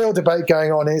there's a real debate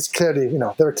going on. It's clearly,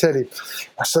 there are clearly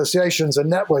associations and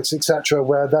networks, etc.,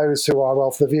 where those who are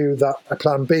of the view that a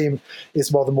Plan B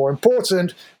is rather more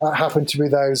important happen to be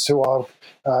those who are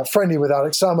friendly with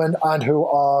Alex Salmond and who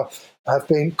have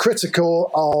been critical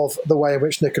of the way in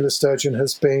which Nicola Sturgeon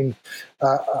has been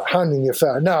handling the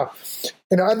affair. Now,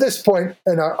 at this point,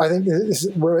 I think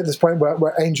we're at this point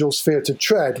where angels fear to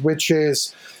tread, which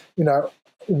is,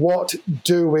 what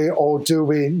do we or do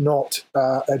we not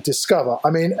discover? I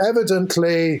mean,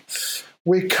 evidently,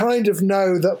 we kind of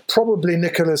know that probably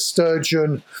Nicola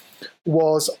Sturgeon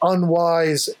was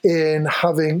unwise in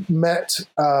having met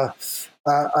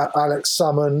Alex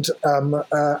Salmond,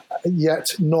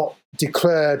 yet not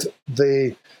declared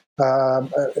the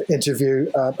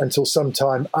interview until some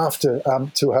time after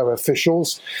to her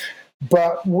officials.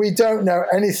 But we don't know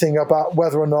anything about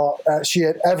whether or not she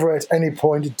had ever at any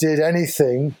point did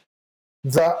anything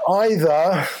that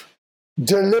either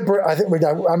deliberate. I think we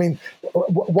don't. I mean,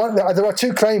 there are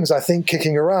two claims, I think,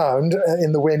 kicking around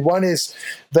in the wind. One is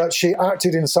that she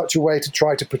acted in such a way to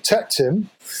try to protect him.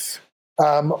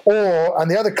 And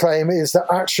the other claim is that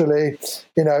actually,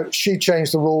 she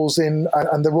changed the rules and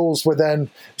the rules were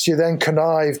she then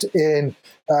connived in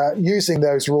using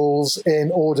those rules in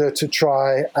order to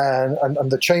try and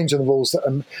the change in the rules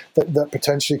that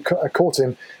potentially caught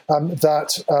him,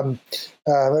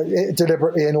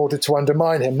 deliberately in order to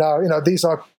undermine him. Now, these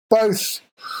are both,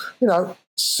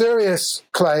 serious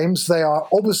claims. They are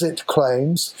opposite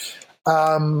claims.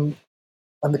 And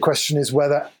the question is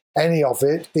whether any of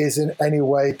it is in any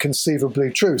way conceivably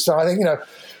true. So I think,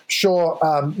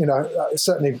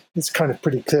 certainly it's kind of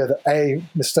pretty clear that a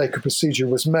mistake of procedure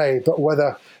was made, but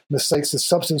whether mistakes of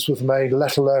substance was made,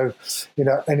 let alone,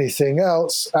 anything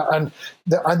else. And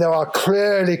there are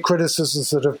clearly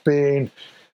criticisms that have been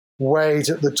weighed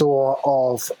at the door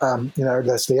of,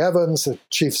 Leslie Evans, the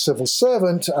chief civil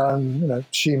servant, and,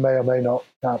 she may or may not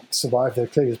survive. There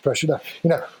clearly is pressure there.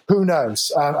 Who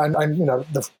knows?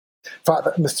 The fact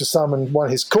that Mr. Salmond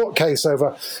won his court case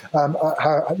over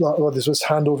how this was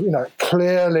handled,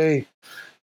 clearly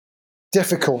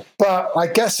difficult. But I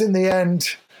guess in the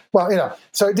end,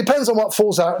 so it depends on what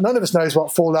falls out. None of us knows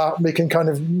what falls out. We can kind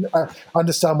of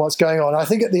understand what's going on. I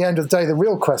think at the end of the day, the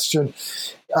real question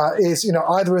is,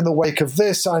 either in the wake of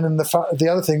this and in the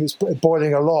other thing that's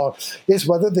boiling along is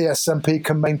whether the SNP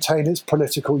can maintain its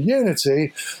political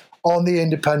unity on the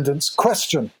independence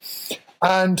question.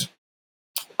 And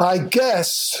I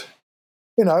guess,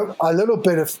 a little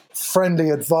bit of friendly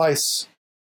advice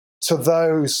to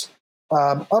those.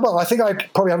 I think I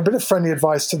probably have a bit of friendly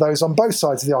advice to those on both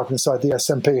sides of the argument, side the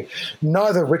SNP,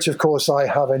 neither of which, of course, I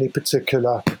have any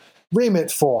particular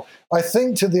remit for. I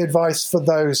think to the advice for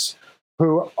those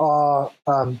who are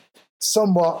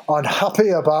somewhat unhappy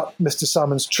about Mr.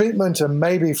 Salmond's treatment and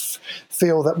maybe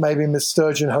feel that maybe Ms.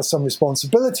 Sturgeon has some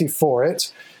responsibility for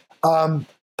it,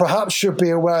 perhaps should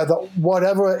be aware that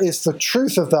whatever is the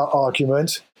truth of that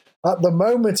argument, at the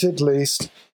moment at least,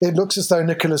 it looks as though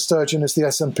Nicola Sturgeon is the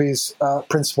SNP's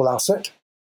principal asset.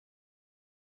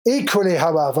 Equally,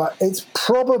 however, it's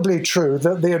probably true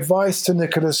that the advice to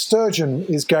Nicola Sturgeon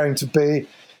is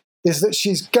that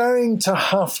she's going to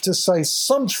have to say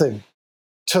something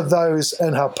to those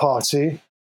in her party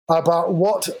about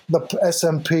what the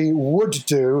SNP would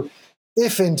do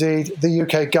if indeed the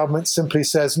UK government simply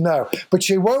says no. But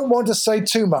she won't want to say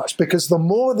too much, because the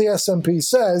more the SNP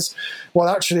says, well,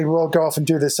 actually, we'll go off and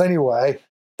do this anyway,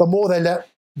 the more they let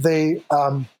the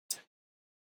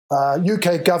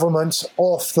UK government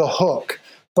off the hook,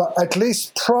 but at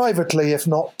least privately, if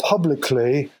not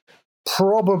publicly,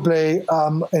 probably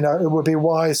it would be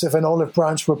wise if an olive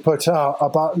branch were put out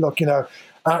about, look,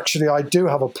 actually I do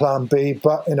have a plan B,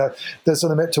 but there's a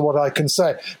limit to what I can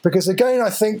say. Because again, I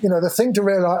think the thing to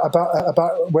realize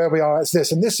about where we are is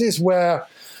this, and this is where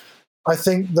I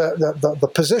think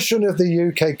the position of the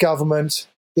UK government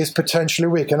is potentially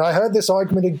weak. And I heard this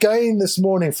argument again this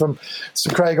morning from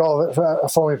Sir Craig Oliver,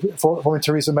 following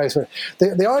Theresa May.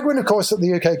 The argument, of course, that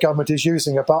the UK government is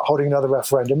using about holding another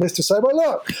referendum is to say, well,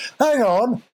 look, hang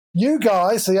on, you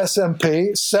guys, the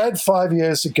SNP, said 5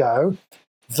 years ago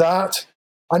that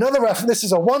another referendum, this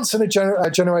is a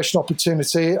once-in-a-generation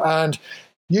opportunity, and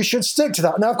you should stick to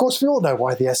that. Now, of course, we all know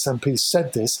why the SNP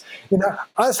said this.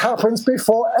 As happens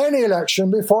before any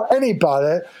election, before any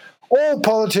ballot, all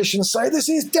politicians say this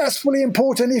is desperately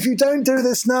important. If you don't do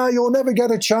this now, you'll never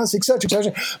get a chance, etc.,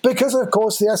 etc. Because, of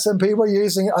course, the SNP were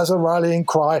using it as a rallying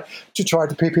cry to try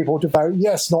to get people to vote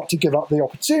yes, not to give up the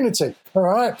opportunity. All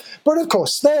right, but of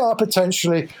course, they are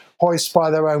potentially hoisted by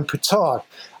their own petard,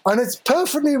 and it's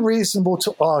perfectly reasonable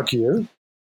to argue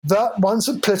that one's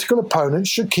political opponents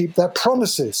should keep their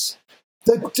promises.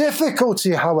 The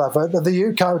difficulty, however, that the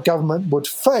UK government would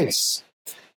face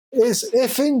is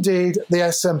if indeed the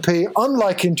SNP,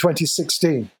 unlike in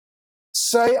 2016,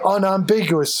 say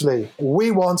unambiguously, we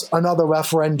want another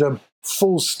referendum,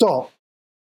 full stop,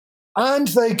 and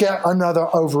they get another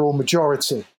overall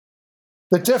majority.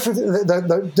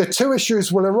 The two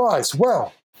issues will arise.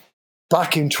 Well,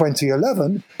 back in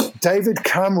 2011, David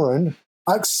Cameron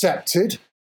accepted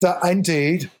that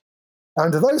indeed,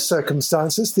 under those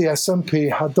circumstances, the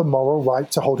SNP had the moral right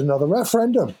to hold another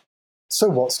referendum. So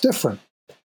what's different?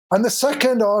 And the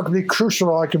second, arguably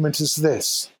crucial argument is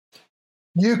this.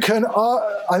 You can,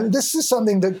 and this is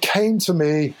something that came to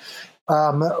me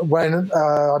when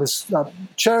I was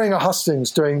chairing a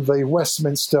hustings during the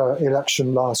Westminster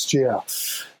election last year.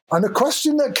 And the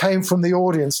question that came from the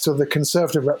audience to the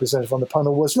Conservative representative on the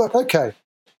panel was, look, okay,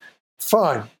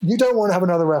 fine, you don't want to have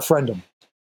another referendum,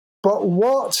 but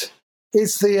what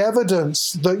is the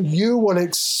evidence that you will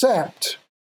accept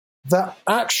that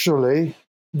actually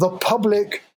the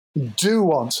public do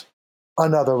want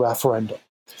another referendum?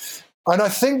 And I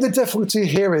think the difficulty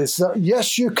here is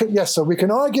that, so we can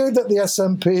argue that the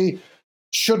SNP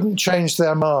shouldn't change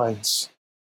their minds,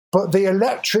 but the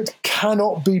electorate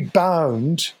cannot be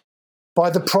bound by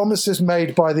the promises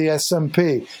made by the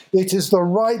SNP. It is the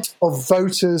right of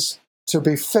voters to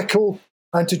be fickle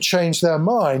and to change their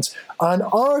minds. And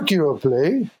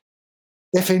arguably,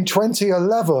 if in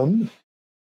 2011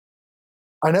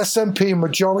 an SNP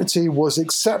majority was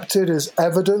accepted as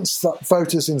evidence that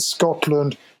voters in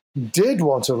Scotland did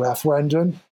want a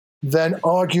referendum, then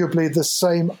arguably the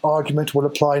same argument will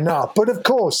apply now. But of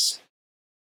course,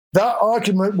 that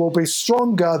argument will be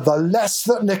stronger the less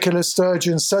that Nicola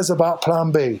Sturgeon says about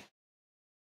Plan B.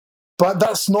 But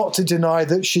that's not to deny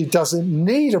that she doesn't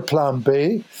need a Plan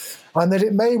B, and that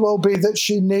it may well be that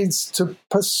she needs to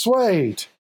persuade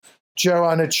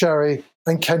Joanna Cherry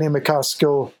and Kenny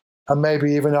McCaskill and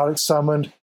maybe even Alex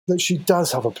Salmond that she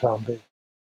does have a Plan B.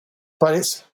 But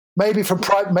it's maybe for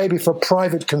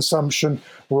private consumption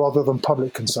rather than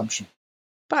public consumption.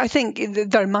 But I think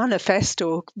their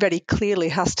manifesto very clearly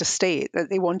has to state that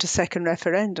they want a second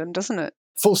referendum, doesn't it?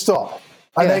 Full stop.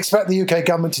 And they expect the UK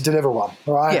government to deliver one,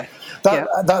 right? Yeah.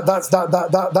 That's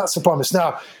the promise.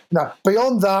 Now,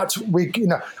 beyond that,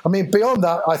 beyond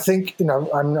that, I think,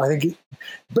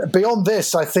 beyond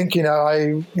this, I think,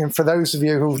 for those of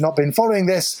you who've not been following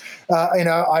this,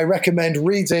 I recommend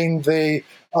reading the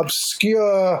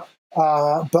obscure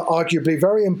but arguably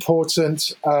very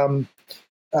important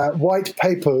white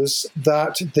papers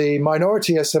that the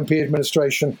minority SNP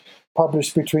administration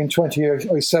published between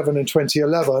 2007 and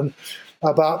 2011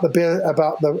 about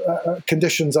the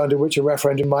conditions under which a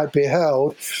referendum might be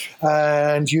held.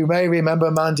 And you may remember,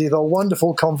 Mandy, the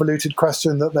wonderful convoluted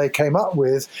question that they came up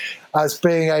with as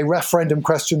being a referendum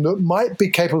question that might be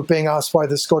capable of being asked by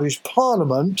the Scottish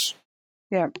Parliament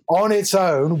on its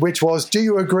own, which was, do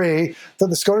you agree that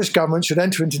the Scottish Government should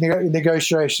enter into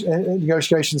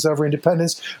negotiations over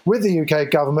independence with the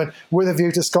UK government with a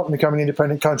view to Scotland becoming an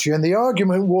independent country? And the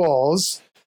argument was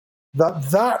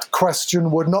that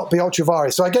question would not be ultra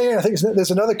vires. So again, I think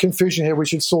there's another confusion here we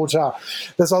should sort out.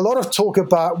 There's a lot of talk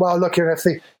about, well, look, if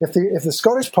the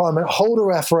Scottish Parliament hold a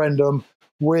referendum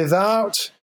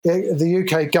without the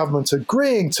UK government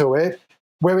agreeing to it,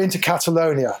 we're into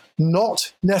Catalonia.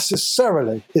 Not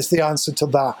necessarily is the answer to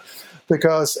that.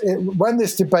 Because when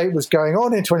this debate was going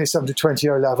on in 2007 to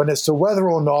 2011 as to whether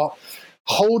or not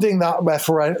holding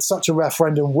that such a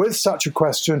referendum with such a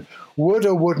question would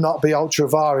or would not be ultra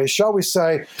vires. Shall we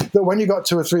say that when you got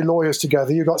 2 or 3 lawyers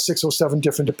together, you got 6 or 7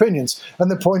 different opinions?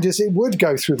 And the point is, it would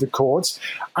go through the courts.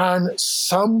 And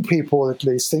some people at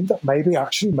least think that maybe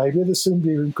the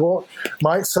Supreme Court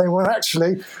might say, well,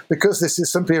 actually, because this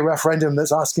is simply a referendum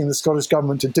that's asking the Scottish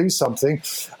Government to do something,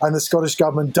 and the Scottish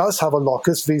Government does have a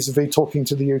locus vis-a-vis talking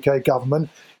to the UK government,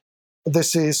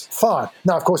 this is fine.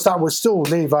 Now, of course, that would still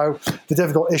leave the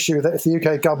difficult issue that if the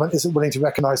UK government isn't willing to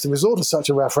recognise the result of such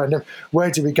a referendum, where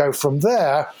do we go from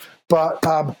there? But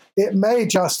it may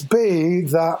just be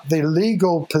that the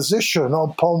legal position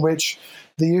upon which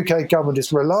the UK government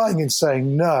is relying in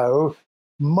saying no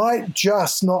might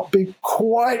just not be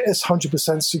quite as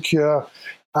 100% secure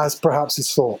as perhaps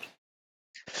is thought.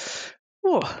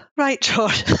 Oh, right,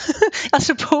 George. I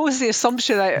suppose the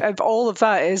assumption out of all of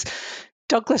that is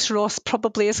Douglas Ross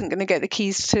probably isn't going to get the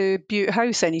keys to Bute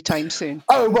House anytime soon.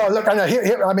 Oh, well, look, I know.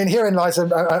 Herein lies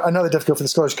another difficulty for the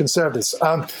Scottish Conservatives.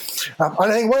 And I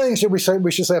think one of the things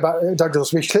we should say about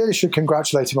Douglas, we clearly should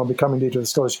congratulate him on becoming leader of the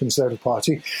Scottish Conservative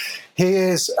Party. He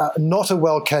is not a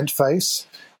well-kent face.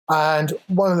 And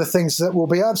one of the things that will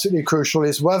be absolutely crucial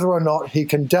is whether or not he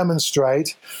can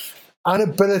demonstrate an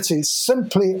ability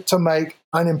simply to make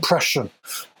an impression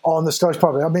on the Scottish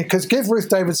public. I mean, because give Ruth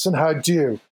Davidson her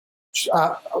due.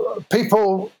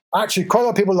 People, actually, quite a lot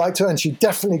of people liked her, and she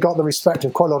definitely got the respect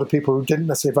of quite a lot of people who didn't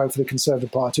necessarily vote for the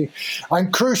Conservative Party.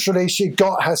 And crucially, she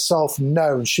got herself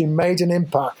known. She made an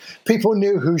impact. People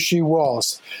knew who she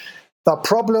was. The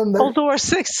problem that... Although her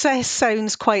success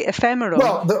sounds quite ephemeral.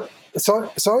 Well,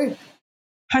 sorry?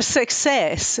 Her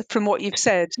success, from what you've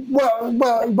said.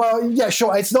 Well, yeah,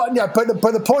 sure. It's not, yeah, but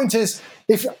the point is,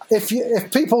 if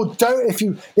people don't,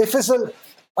 if there's a...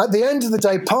 At the end of the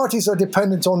day, parties are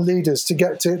dependent on leaders to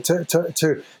get to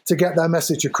get their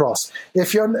message across.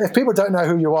 If people don't know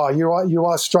who you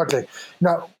are struggling.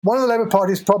 Now, one of the Labour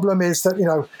Party's problem is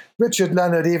that Richard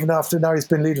Leonard, even after now he's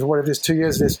been leader for whatever it is, 2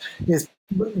 years, is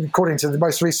according to the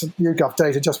most recent YouGov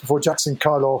data, just before Jackson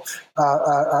Carlaw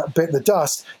bit the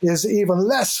dust, is even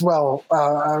less well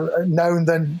known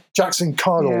than Jackson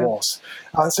Carlaw was.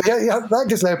 So that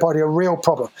gives Labour Party a real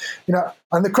problem.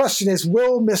 And the question is,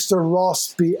 will Mr.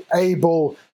 Ross be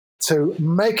able to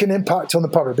make an impact on the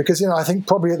public? Because I think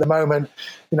probably at the moment,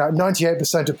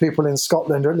 98% of people in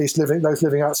Scotland, or at least those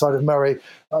living outside of Moray,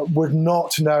 would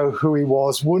not know who he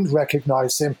was, wouldn't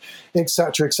recognise him,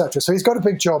 etc., etc. So he's got a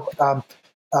big job to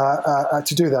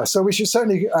do that. So we should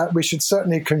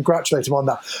certainly congratulate him on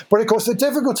that. But of course, the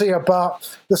difficulty about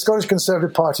the Scottish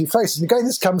Conservative Party faces, and again,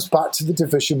 this comes back to the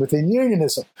division within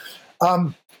unionism.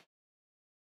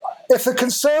 If the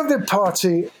Conservative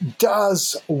Party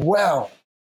does well,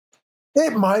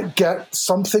 it might get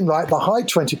something like the high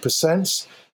 20%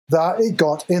 that it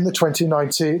got in the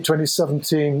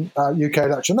 2017 UK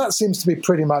election. That seems to be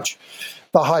pretty much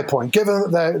the high point,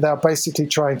 given that they're basically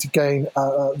trying to gain,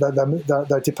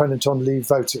 they're dependent on Leave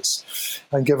voters,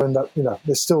 and given that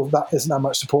there's still that isn't that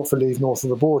much support for Leave north of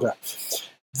the border.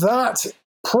 That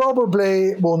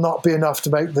probably will not be enough to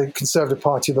make the Conservative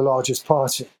Party the largest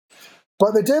party.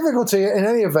 But the difficulty, in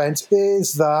any event,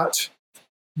 is that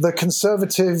the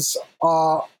Conservatives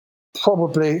are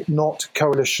probably not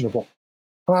coalitionable.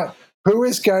 Right? Who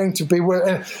is going to be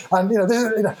willing? And this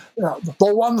is,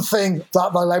 the one thing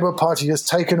that the Labour Party has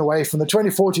taken away from the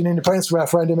 2014 independence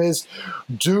referendum is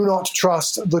do not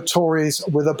trust the Tories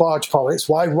with a barge pole. It's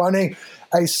why running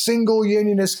a single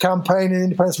unionist campaign in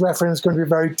independence referendum is going to be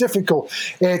very difficult.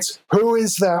 It's who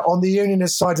is there on the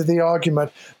unionist side of the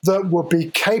argument that would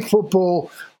be capable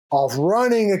of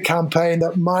running a campaign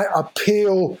that might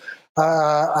appeal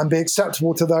and be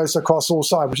acceptable to those across all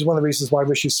sides, which is one of the reasons why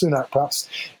Rishi Sunak perhaps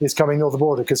is coming north of the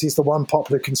border, because he's the one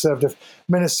popular Conservative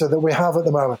minister that we have at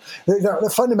the moment.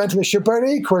 The fundamental issue, but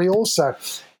equally also,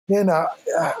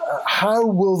 how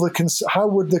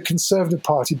would the Conservative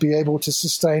Party be able to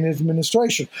sustain an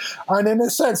administration? And in a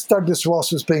sense, Douglas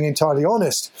Ross was being entirely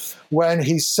honest when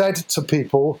he said to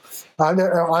people,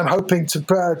 I'm hoping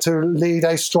to lead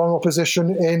a strong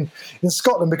opposition in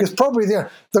Scotland, because probably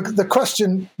the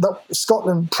question that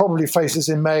Scotland probably faces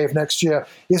in May of next year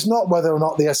is not whether or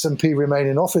not the SNP remain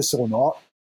in office or not.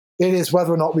 It is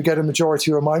whether or not we get a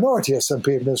majority or a minority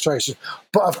SNP administration.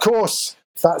 But of course,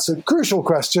 that's a crucial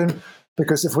question,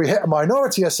 because if we hit a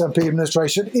minority SNP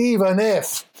administration, even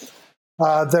if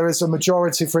there is a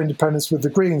majority for independence with the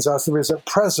Greens, as there is at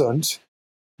present,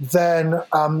 then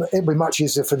it'd be much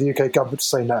easier for the UK government to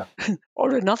say no.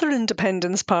 Or another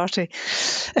independence party.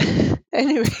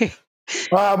 Anyway,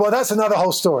 Well, that's another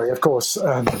whole story, of course.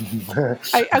 And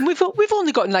we've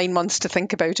only got 9 months to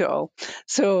think about it all.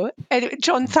 So, anyway,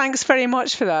 John, thanks very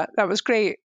much for that. That was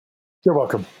great. You're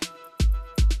welcome.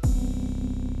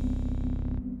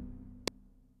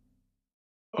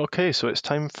 Okay, so it's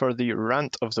time for the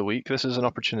rant of the week. This is an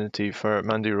opportunity for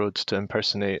Mandy Rhodes to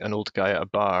impersonate an old guy at a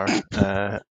bar,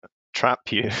 trap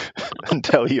you, and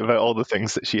tell you about all the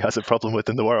things that she has a problem with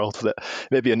in the world that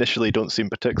maybe initially don't seem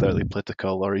particularly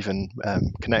political or even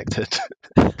connected,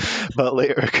 but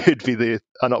later could be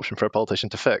an option for a politician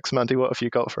to fix. Mandy, what have you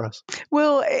got for us?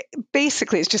 Well,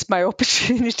 basically, it's just my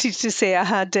opportunity to say I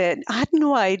had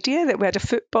no idea that we had a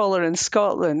footballer in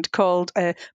Scotland called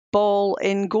Ball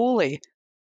in Goalie.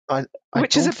 I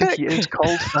Which don't is a think bit... he is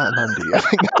called that, Mandy. I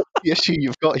think the issue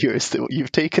you've got here is that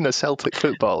you've taken a Celtic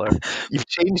footballer, you've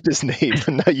changed his name,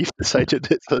 and now you've decided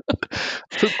it's a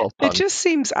football pun. It just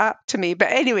seems apt to me.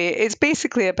 But anyway, it's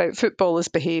basically about footballers'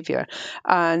 behaviour.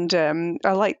 And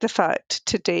I like the fact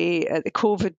today at the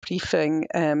COVID briefing,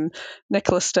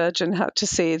 Nicola Sturgeon had to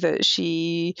say that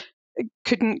she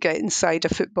couldn't get inside a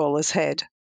footballer's head.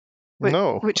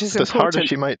 Which is as important. hard as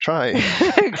she might try.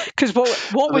 Because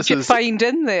what would you find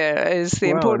in there is the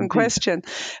important question.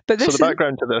 But the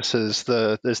background to this is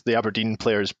the Aberdeen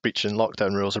players breaching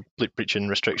lockdown rules or breaching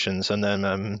restrictions, and then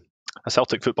a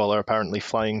Celtic footballer apparently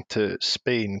flying to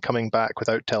Spain, coming back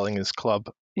without telling his club,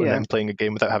 and then playing a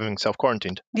game without having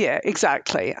self-quarantined. Yeah,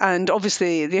 exactly. And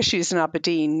obviously the issues in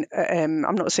Aberdeen,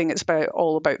 I'm not saying it's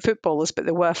all about footballers, but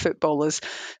there were footballers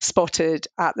spotted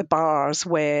at the bars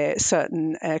where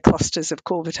certain clusters of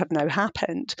COVID have now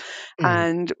happened.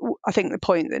 And I think the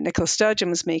point that Nicola Sturgeon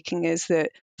was making is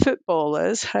that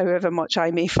footballers, however much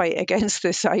I may fight against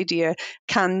this idea,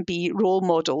 can be role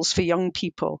models for young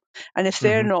people. And if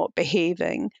they're not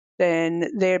behaving,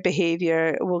 then their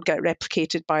behaviour will get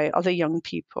replicated by other young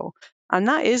people. And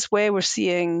that is where we're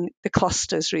seeing the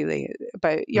clusters, really,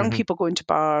 about young people going to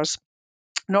bars,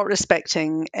 not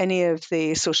respecting any of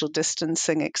the social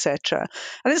distancing, etc.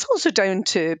 And it's also down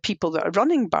to people that are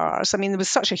running bars. I mean, there was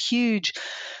such a huge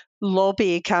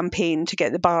lobby campaign to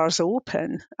get the bars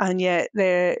open, and yet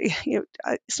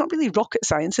it's not really rocket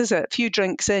science, is it? A few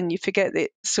drinks in, you forget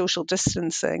the social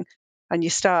distancing, and you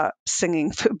start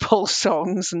singing football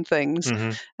songs and things,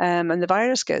 and the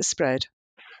virus gets spread.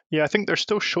 Yeah, I think they're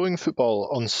still showing football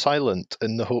on silent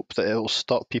in the hope that it'll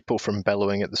stop people from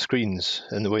bellowing at the screens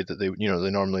in the way that they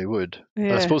normally would. Yeah.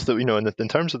 And I suppose that in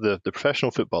terms of the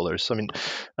professional footballers, I mean,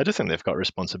 I do think they've got a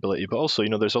responsibility, but also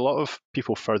there's a lot of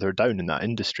people further down in that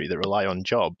industry that rely on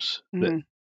jobs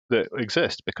that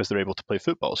exist because they're able to play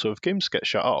football. So if games get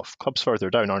shut off, clubs further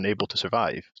down aren't able to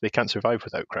survive. They can't survive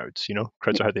without crowds.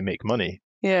 Crowds are how they make money.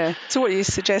 Yeah. So what do you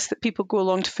suggest, that people go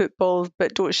along to football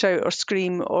but don't shout or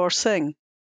scream or sing?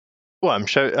 Well, I'm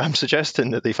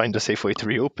suggesting that they find a safe way to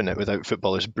reopen it without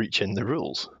footballers breaching the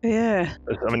rules. Yeah.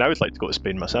 I mean, I would like to go to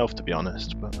Spain myself, to be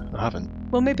honest, but I haven't.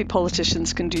 Well, maybe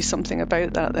politicians can do something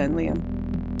about that then, Liam.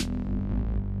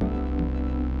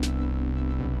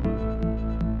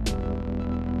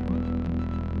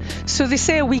 So they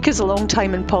say a week is a long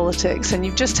time in politics, and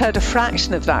you've just heard a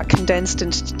fraction of that condensed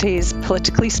into today's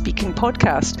Politically Speaking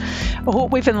podcast. I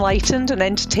hope we've enlightened and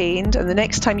entertained, and the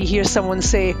next time you hear someone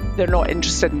say they're not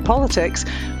interested in politics,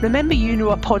 remember you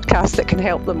know a podcast that can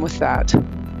help them with that.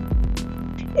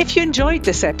 If you enjoyed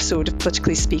this episode of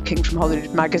Politically Speaking from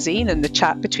Holyrood Magazine and the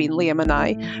chat between Liam and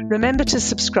I, remember to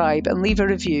subscribe and leave a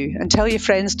review, and tell your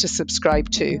friends to subscribe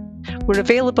too. We're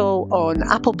available on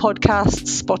Apple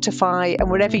Podcasts, Spotify,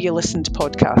 and wherever you listen to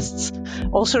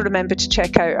podcasts. Also remember to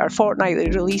check out our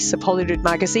fortnightly release of Holyrood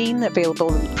Magazine,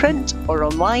 available in print or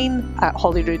online at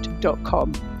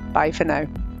holyrood.com. Bye for now.